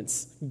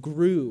entitlements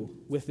grew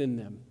within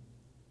them.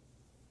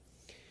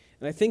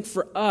 And I think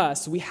for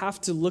us, we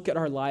have to look at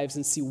our lives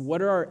and see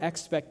what are our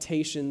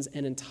expectations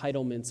and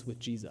entitlements with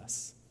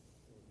Jesus.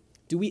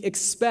 Do we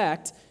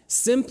expect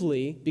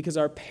simply because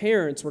our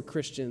parents were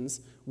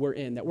Christians,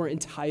 that we're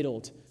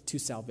entitled to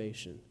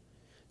salvation?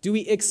 Do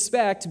we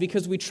expect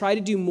because we try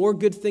to do more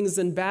good things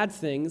than bad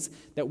things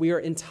that we are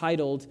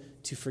entitled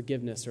to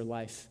forgiveness or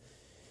life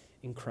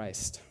in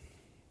Christ?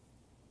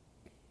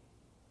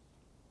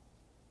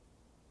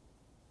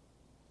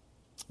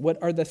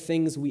 What are the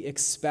things we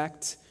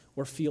expect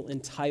or feel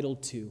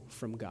entitled to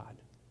from God?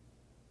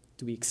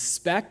 Do we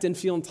expect and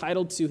feel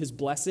entitled to his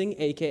blessing,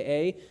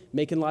 a.k.a.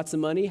 making lots of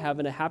money,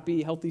 having a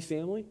happy, healthy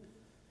family?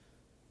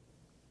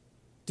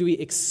 Do we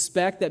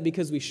expect that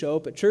because we show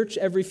up at church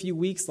every few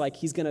weeks, like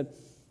he's going to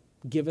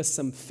give us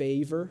some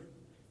favor?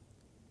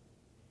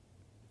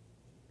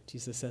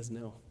 Jesus says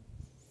no.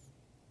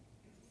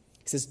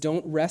 He says,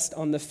 don't rest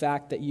on the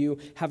fact that you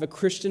have a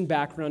Christian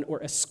background or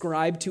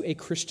ascribe to a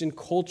Christian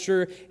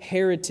culture,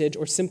 heritage,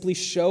 or simply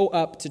show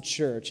up to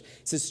church.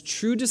 He says,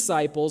 true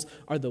disciples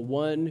are the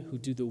one who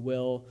do the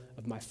will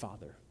of my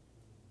Father.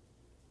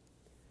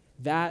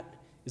 That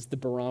is the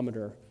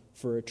barometer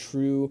for a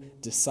true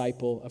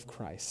disciple of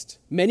Christ.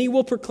 Many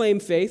will proclaim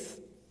faith,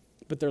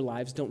 but their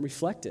lives don't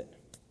reflect it.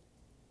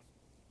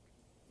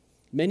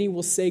 Many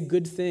will say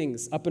good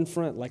things up in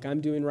front, like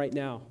I'm doing right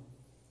now,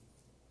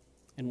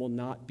 and will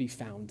not be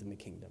found in the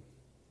kingdom.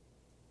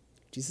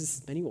 Jesus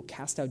says, many will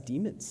cast out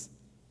demons,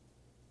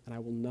 and I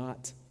will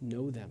not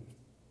know them,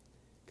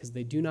 because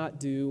they do not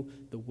do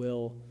the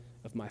will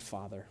of my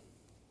Father.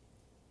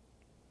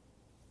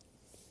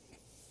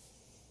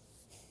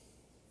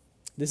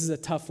 This is a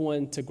tough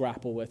one to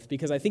grapple with,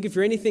 because I think if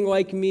you're anything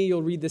like me,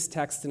 you'll read this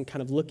text and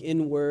kind of look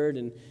inward,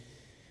 and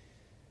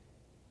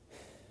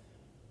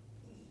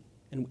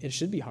it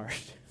should be hard.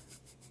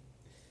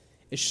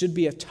 It should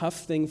be a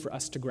tough thing for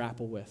us to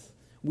grapple with.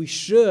 We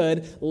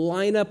should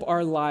line up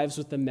our lives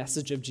with the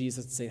message of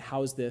Jesus and say,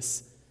 how is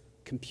this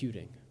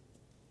computing?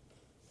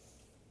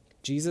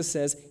 Jesus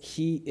says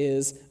he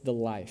is the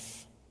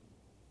life.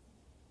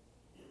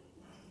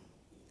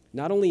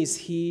 Not only is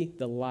he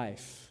the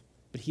life,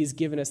 but he has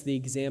given us the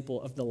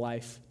example of the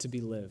life to be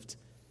lived.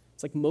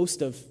 It's like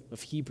most of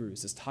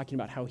Hebrews is talking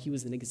about how he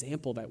was an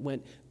example that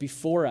went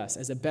before us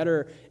as a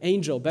better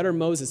angel, better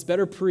Moses,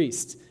 better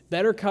priest,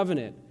 better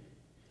covenant.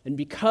 And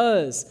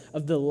because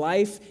of the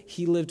life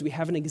he lived, we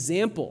have an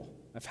example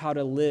of how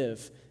to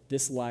live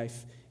this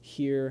life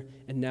here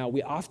and now.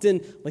 We often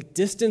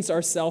distance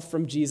ourselves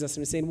from Jesus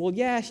and we're saying, well,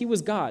 yeah, he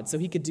was God, so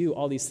he could do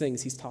all these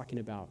things he's talking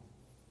about.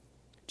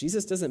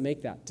 Jesus doesn't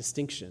make that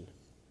distinction.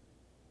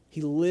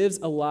 He lives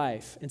a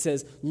life and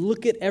says,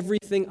 look at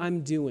everything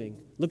I'm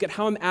doing. Look at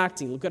how I'm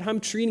acting. Look at how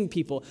I'm treating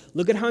people.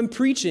 Look at how I'm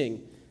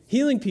preaching,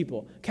 healing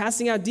people,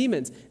 casting out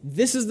demons.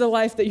 This is the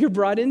life that you're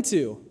brought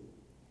into.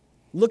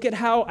 Look at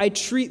how I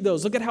treat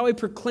those. Look at how I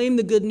proclaim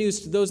the good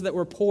news to those that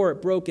were poor,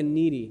 broke, and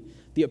needy,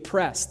 the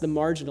oppressed, the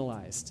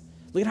marginalized.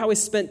 Look at how I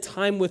spent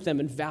time with them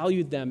and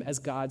valued them as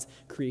God's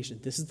creation.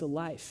 This is the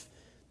life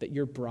that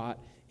you're brought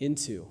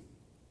into.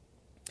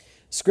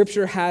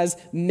 Scripture has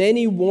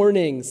many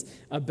warnings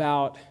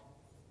about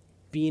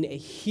being a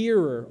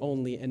hearer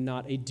only and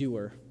not a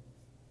doer.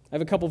 I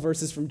have a couple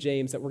verses from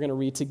James that we're going to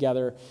read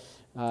together.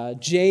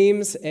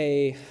 James,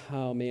 a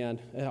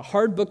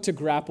hard book to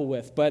grapple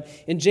with. But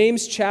in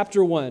James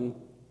chapter 1,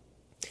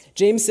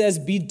 James says,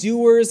 be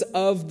doers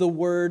of the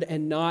word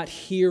and not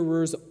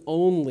hearers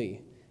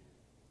only.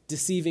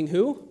 Deceiving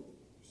who?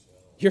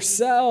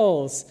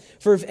 Yourselves.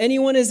 For if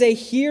anyone is a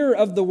hearer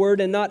of the word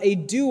and not a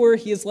doer,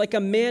 he is like a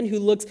man who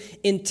looks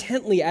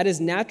intently at his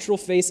natural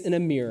face in a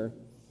mirror.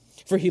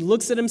 For he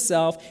looks at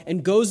himself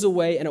and goes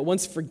away and at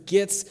once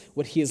forgets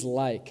what he is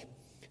like.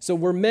 So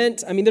we're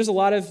meant, there's a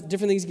lot of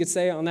different things you could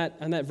say on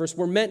that verse.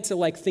 We're meant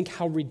to think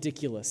how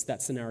ridiculous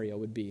that scenario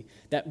would be.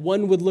 That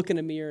one would look in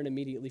a mirror and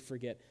immediately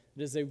forget.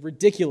 It is a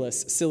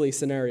ridiculous, silly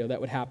scenario that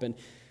would happen.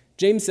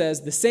 James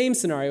says the same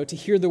scenario, to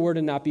hear the word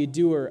and not be a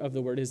doer of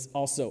the word, is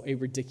also a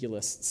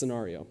ridiculous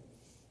scenario.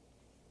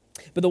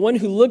 But the one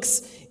who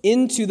looks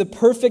into the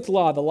perfect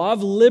law, the law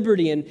of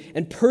liberty,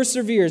 and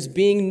perseveres,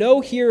 being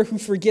no hearer who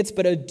forgets,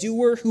 but a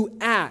doer who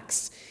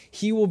acts,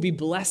 he will be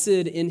blessed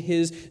in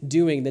his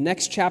doing. The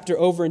next chapter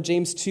over in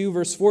James 2,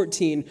 verse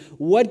 14,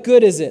 what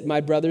good is it, my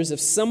brothers, if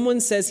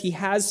someone says he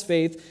has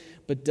faith,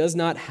 but does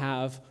not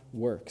have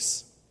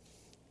works?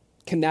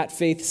 Can that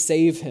faith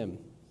save him?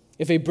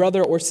 If a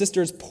brother or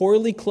sister is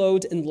poorly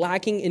clothed and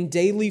lacking in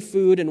daily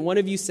food, and one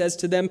of you says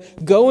to them,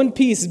 go in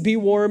peace, be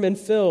warm and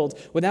filled,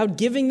 without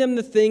giving them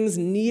the things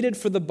needed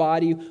for the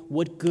body,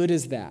 what good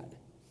is that?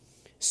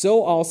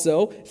 So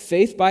also,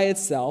 faith by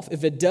itself,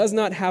 if it does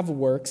not have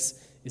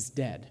works, is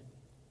dead.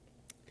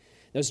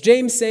 Now, is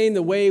James saying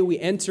the way we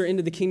enter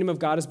into the kingdom of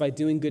God is by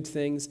doing good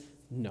things?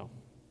 No.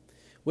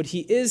 What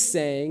he is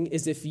saying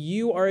is if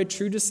you are a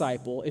true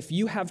disciple, if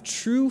you have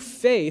true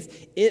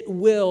faith, it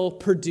will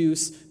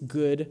produce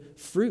good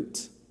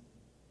fruit.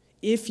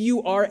 If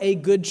you are a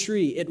good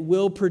tree, it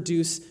will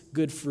produce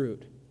good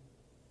fruit.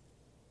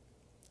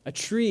 A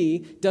tree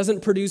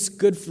doesn't produce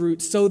good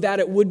fruit so that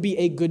it would be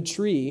a good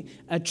tree.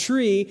 A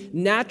tree,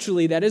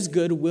 naturally, that is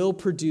good, will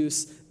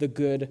produce the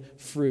good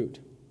fruit.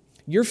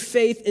 Your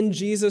faith in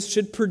Jesus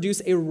should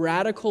produce a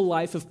radical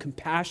life of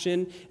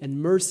compassion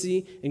and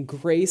mercy and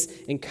grace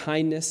and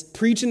kindness,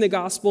 preaching the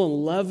gospel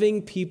and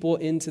loving people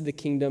into the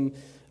kingdom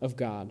of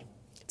God.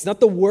 It's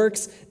not the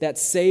works that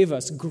save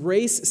us.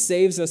 Grace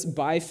saves us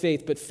by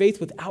faith, but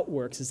faith without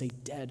works is a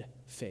dead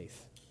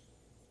faith.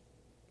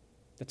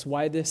 That's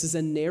why this is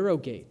a narrow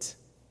gate,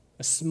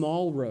 a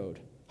small road,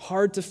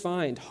 hard to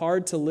find,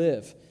 hard to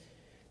live.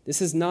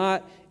 This is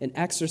not an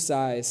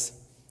exercise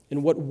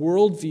in what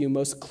worldview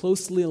most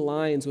closely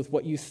aligns with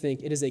what you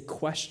think. It is a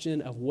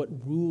question of what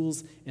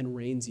rules and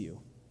reigns you.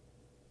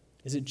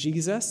 Is it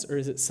Jesus or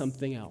is it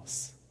something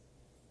else?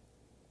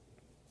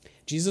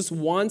 Jesus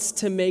wants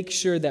to make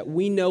sure that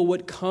we know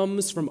what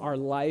comes from our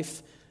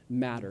life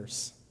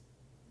matters.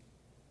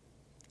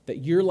 That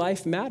your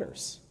life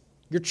matters.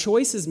 Your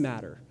choices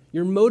matter.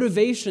 Your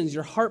motivations,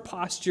 your heart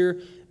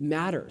posture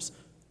matters.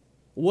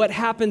 What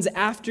happens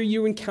after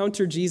you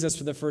encounter Jesus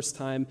for the first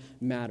time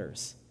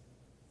matters.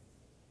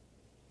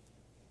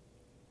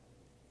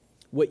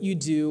 What you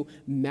do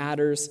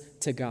matters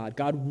to God.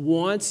 God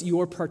wants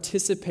your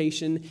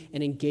participation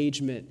and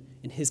engagement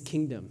in his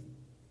kingdom.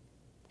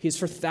 He has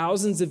for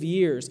thousands of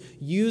years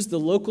used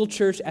the local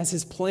church as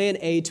his plan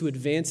A to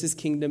advance his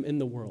kingdom in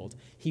the world.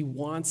 He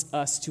wants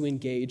us to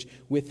engage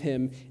with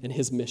him and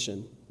his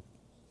mission.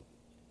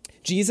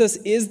 Jesus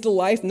is the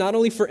life not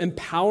only for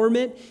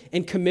empowerment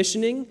and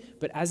commissioning,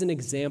 but as an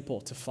example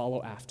to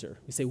follow after.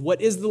 We say, what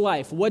is the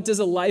life? What does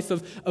a life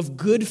of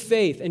good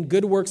faith and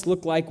good works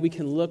look like? We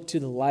can look to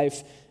the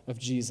life of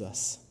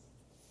Jesus.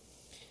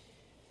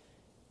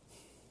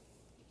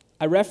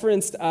 I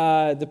referenced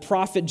the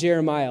prophet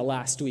Jeremiah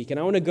last week, and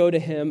I want to go to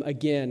him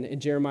again in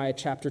Jeremiah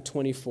chapter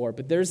 24.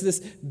 But there's this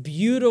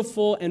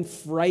beautiful and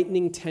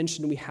frightening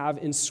tension we have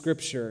in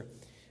Scripture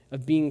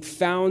of being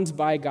found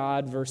by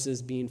God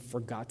versus being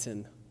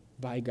forgotten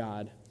by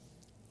God.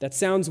 That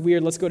sounds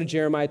weird. Let's go to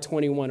Jeremiah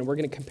 21, and we're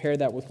going to compare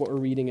that with what we're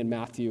reading in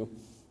Matthew.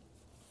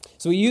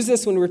 So we used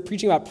this when we were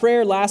preaching about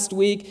prayer last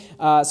week,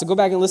 so go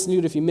back and listen to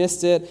it if you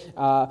missed it.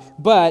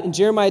 But in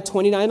Jeremiah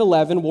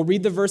 29:11, we'll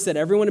read the verse that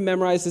everyone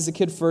memorized as a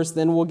kid first,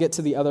 then we'll get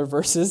to the other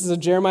verses. So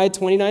Jeremiah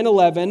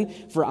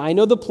 29:11, for I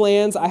know the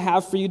plans I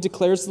have for you,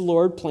 declares the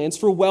Lord, plans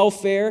for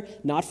welfare,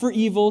 not for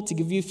evil, to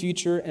give you a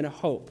future and a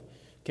hope.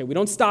 Okay, we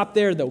don't stop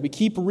there, though. We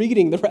keep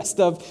reading the rest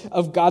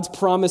of God's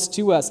promise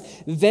to us.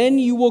 Then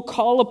you will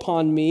call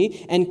upon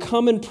me and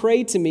come and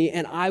pray to me,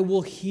 and I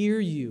will hear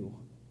you.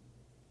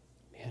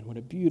 Man, what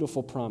a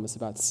beautiful promise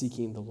about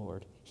seeking the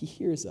Lord. He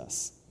hears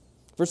us.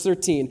 Verse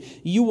 13,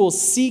 you will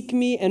seek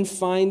me and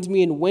find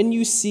me, and when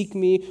you seek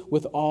me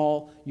with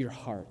all your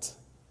heart.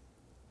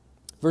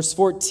 Verse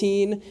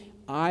 14,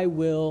 I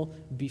will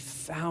be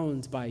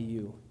found by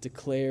you,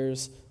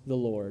 declares the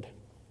Lord.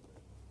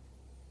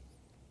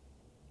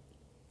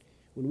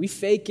 When we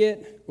fake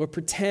it or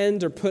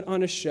pretend or put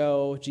on a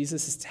show,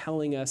 Jesus is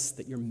telling us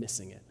that you're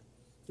missing it.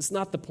 It's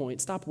not the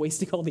point. Stop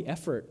wasting all the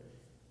effort.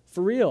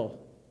 For real.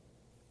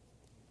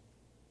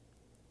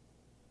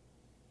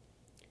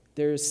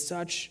 There is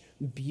such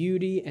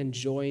beauty and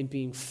joy in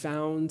being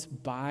found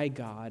by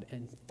God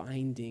and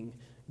finding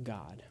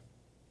God.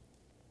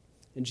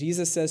 And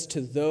Jesus says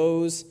to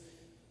those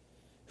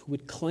who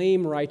would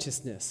claim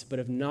righteousness but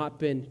have not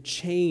been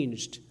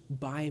changed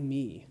by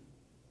me,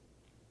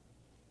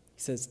 he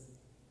says,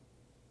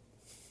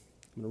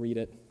 I'm going to read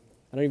it.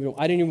 I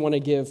didn't even want to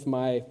give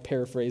my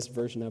paraphrased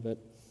version of it.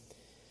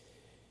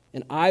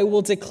 And I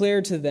will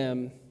declare to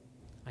them,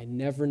 I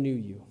never knew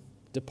you.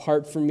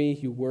 Depart from me,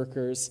 you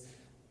workers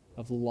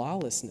of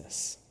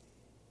lawlessness.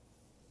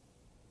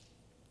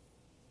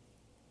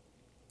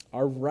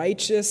 Our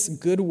righteous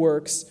good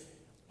works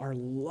are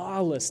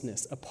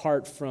lawlessness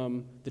apart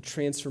from the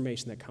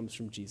transformation that comes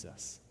from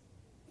Jesus.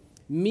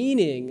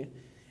 Meaning,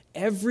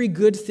 every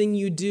good thing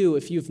you do,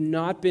 if you've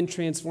not been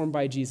transformed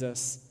by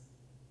Jesus,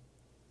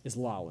 is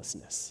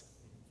lawlessness.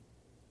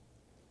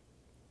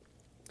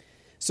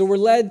 So we're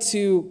led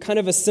to kind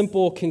of a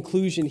simple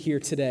conclusion here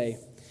today,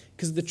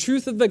 because the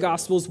truth of the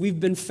gospel is we've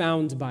been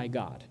found by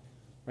God.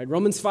 Right?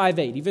 Romans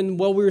 5:8, even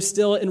while we were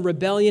still in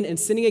rebellion and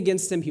sinning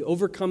against him, he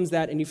overcomes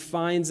that and he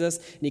finds us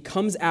and he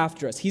comes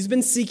after us. He's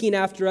been seeking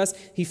after us,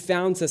 he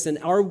found us, and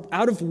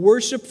out of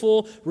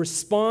worshipful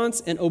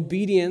response and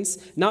obedience,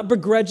 not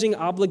begrudging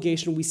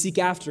obligation, we seek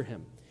after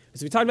him.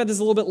 So we talked about this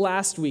a little bit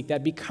last week,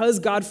 that because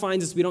God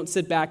finds us, we don't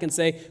sit back and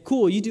say,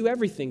 cool, you do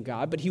everything,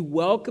 God, but he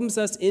welcomes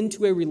us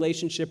into a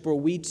relationship where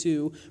we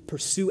too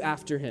pursue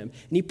after him.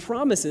 And he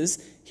promises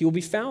he will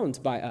be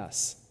found by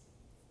us.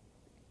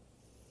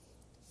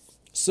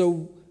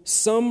 So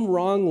some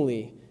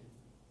wrongly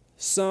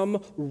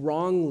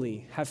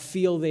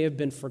feel they have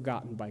been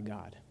forgotten by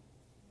God.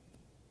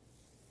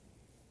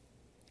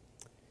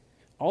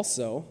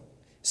 Also,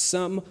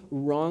 some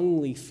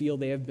wrongly feel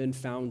they have been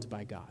found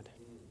by God.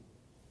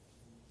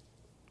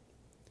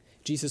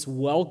 Jesus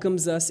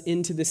welcomes us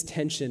into this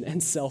tension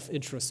and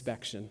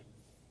self-introspection.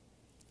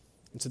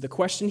 And so the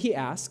question he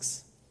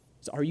asks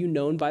is, are you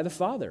known by the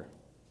Father?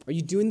 Are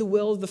you doing the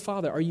will of the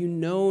Father? Are you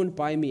known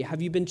by me?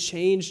 Have you been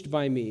changed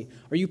by me?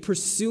 Are you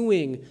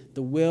pursuing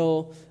the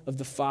will of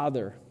the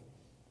Father?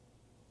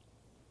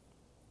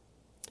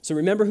 So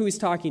remember who he's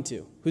talking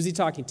to. Who's he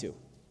talking to?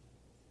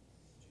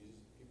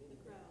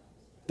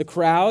 The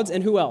crowds,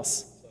 and who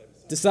else?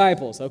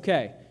 Disciples,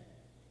 okay.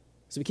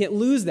 So we can't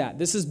lose that.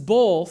 This is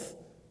both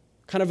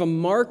kind of a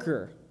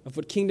marker of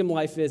what kingdom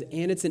life is,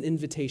 and it's an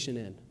invitation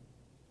in.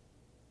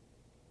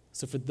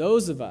 So for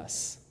those of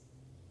us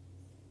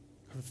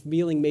who are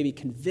feeling maybe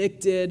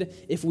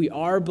convicted, if we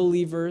are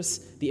believers,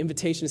 the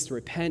invitation is to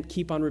repent,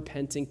 keep on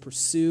repenting,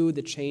 pursue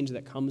the change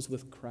that comes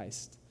with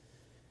Christ.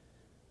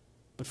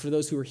 But for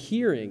those who are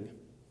hearing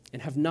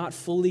and have not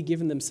fully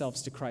given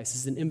themselves to Christ,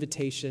 is an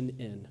invitation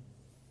in.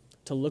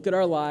 To look at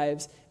our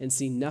lives and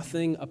see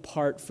nothing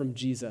apart from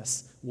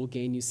Jesus will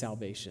gain you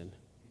salvation.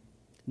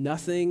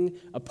 Nothing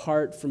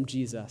apart from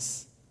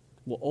Jesus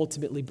will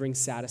ultimately bring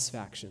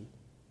satisfaction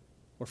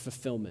or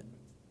fulfillment.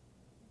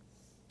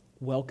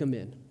 Welcome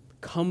in.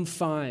 Come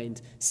find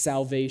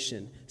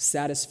salvation,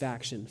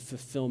 satisfaction,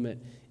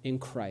 fulfillment in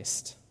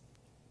Christ.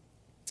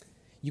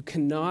 You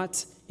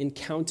cannot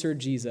encounter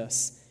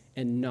Jesus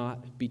and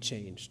not be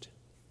changed.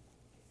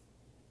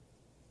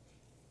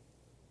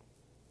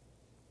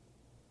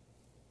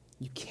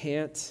 You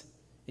can't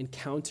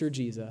encounter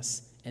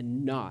Jesus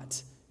and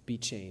not be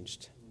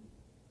changed.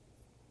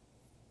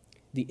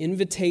 The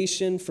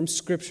invitation from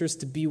Scriptures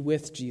to be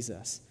with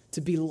Jesus,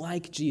 to be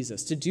like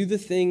Jesus, to do the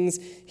things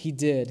he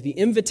did. The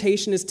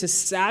invitation is to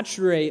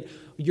saturate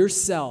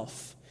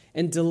yourself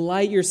and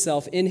delight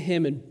yourself in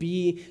him and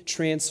be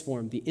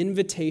transformed. The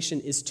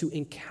invitation is to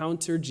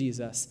encounter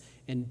Jesus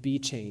and be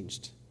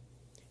changed.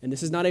 And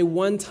this is not a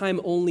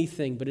one-time only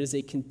thing, but it is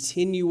a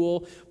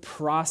continual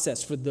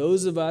process for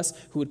those of us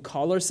who would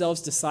call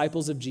ourselves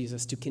disciples of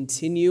Jesus to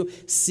continue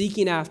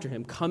seeking after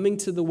him, coming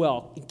to the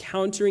well,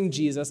 encountering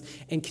Jesus,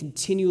 and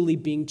continually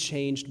being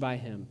changed by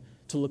him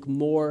to look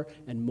more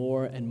and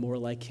more and more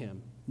like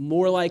him.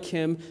 More like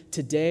him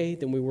today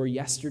than we were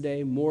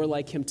yesterday, more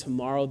like him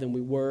tomorrow than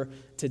we were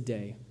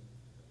today.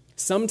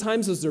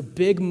 Sometimes those are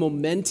big,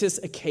 momentous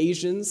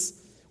occasions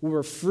where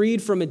we're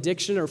freed from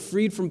addiction or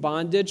freed from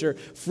bondage or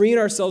freeing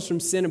ourselves from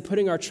sin and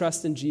putting our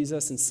trust in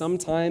Jesus. And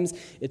sometimes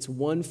it's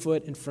one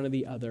foot in front of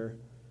the other,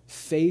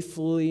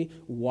 faithfully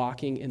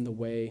walking in the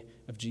way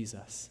of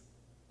Jesus.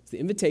 The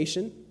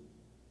invitation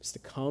is to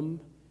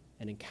come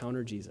and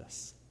encounter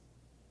Jesus,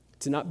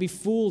 to not be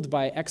fooled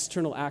by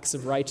external acts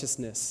of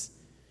righteousness,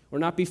 or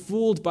not be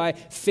fooled by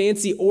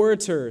fancy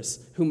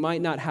orators who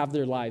might not have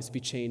their lives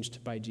be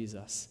changed by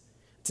Jesus.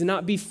 to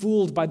not be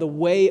fooled by the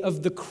way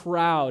of the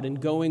crowd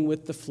and going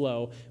with the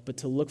flow, but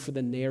to look for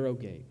the narrow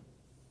gate.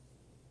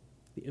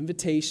 The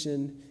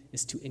invitation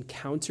is to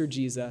encounter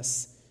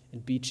Jesus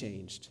and be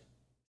changed.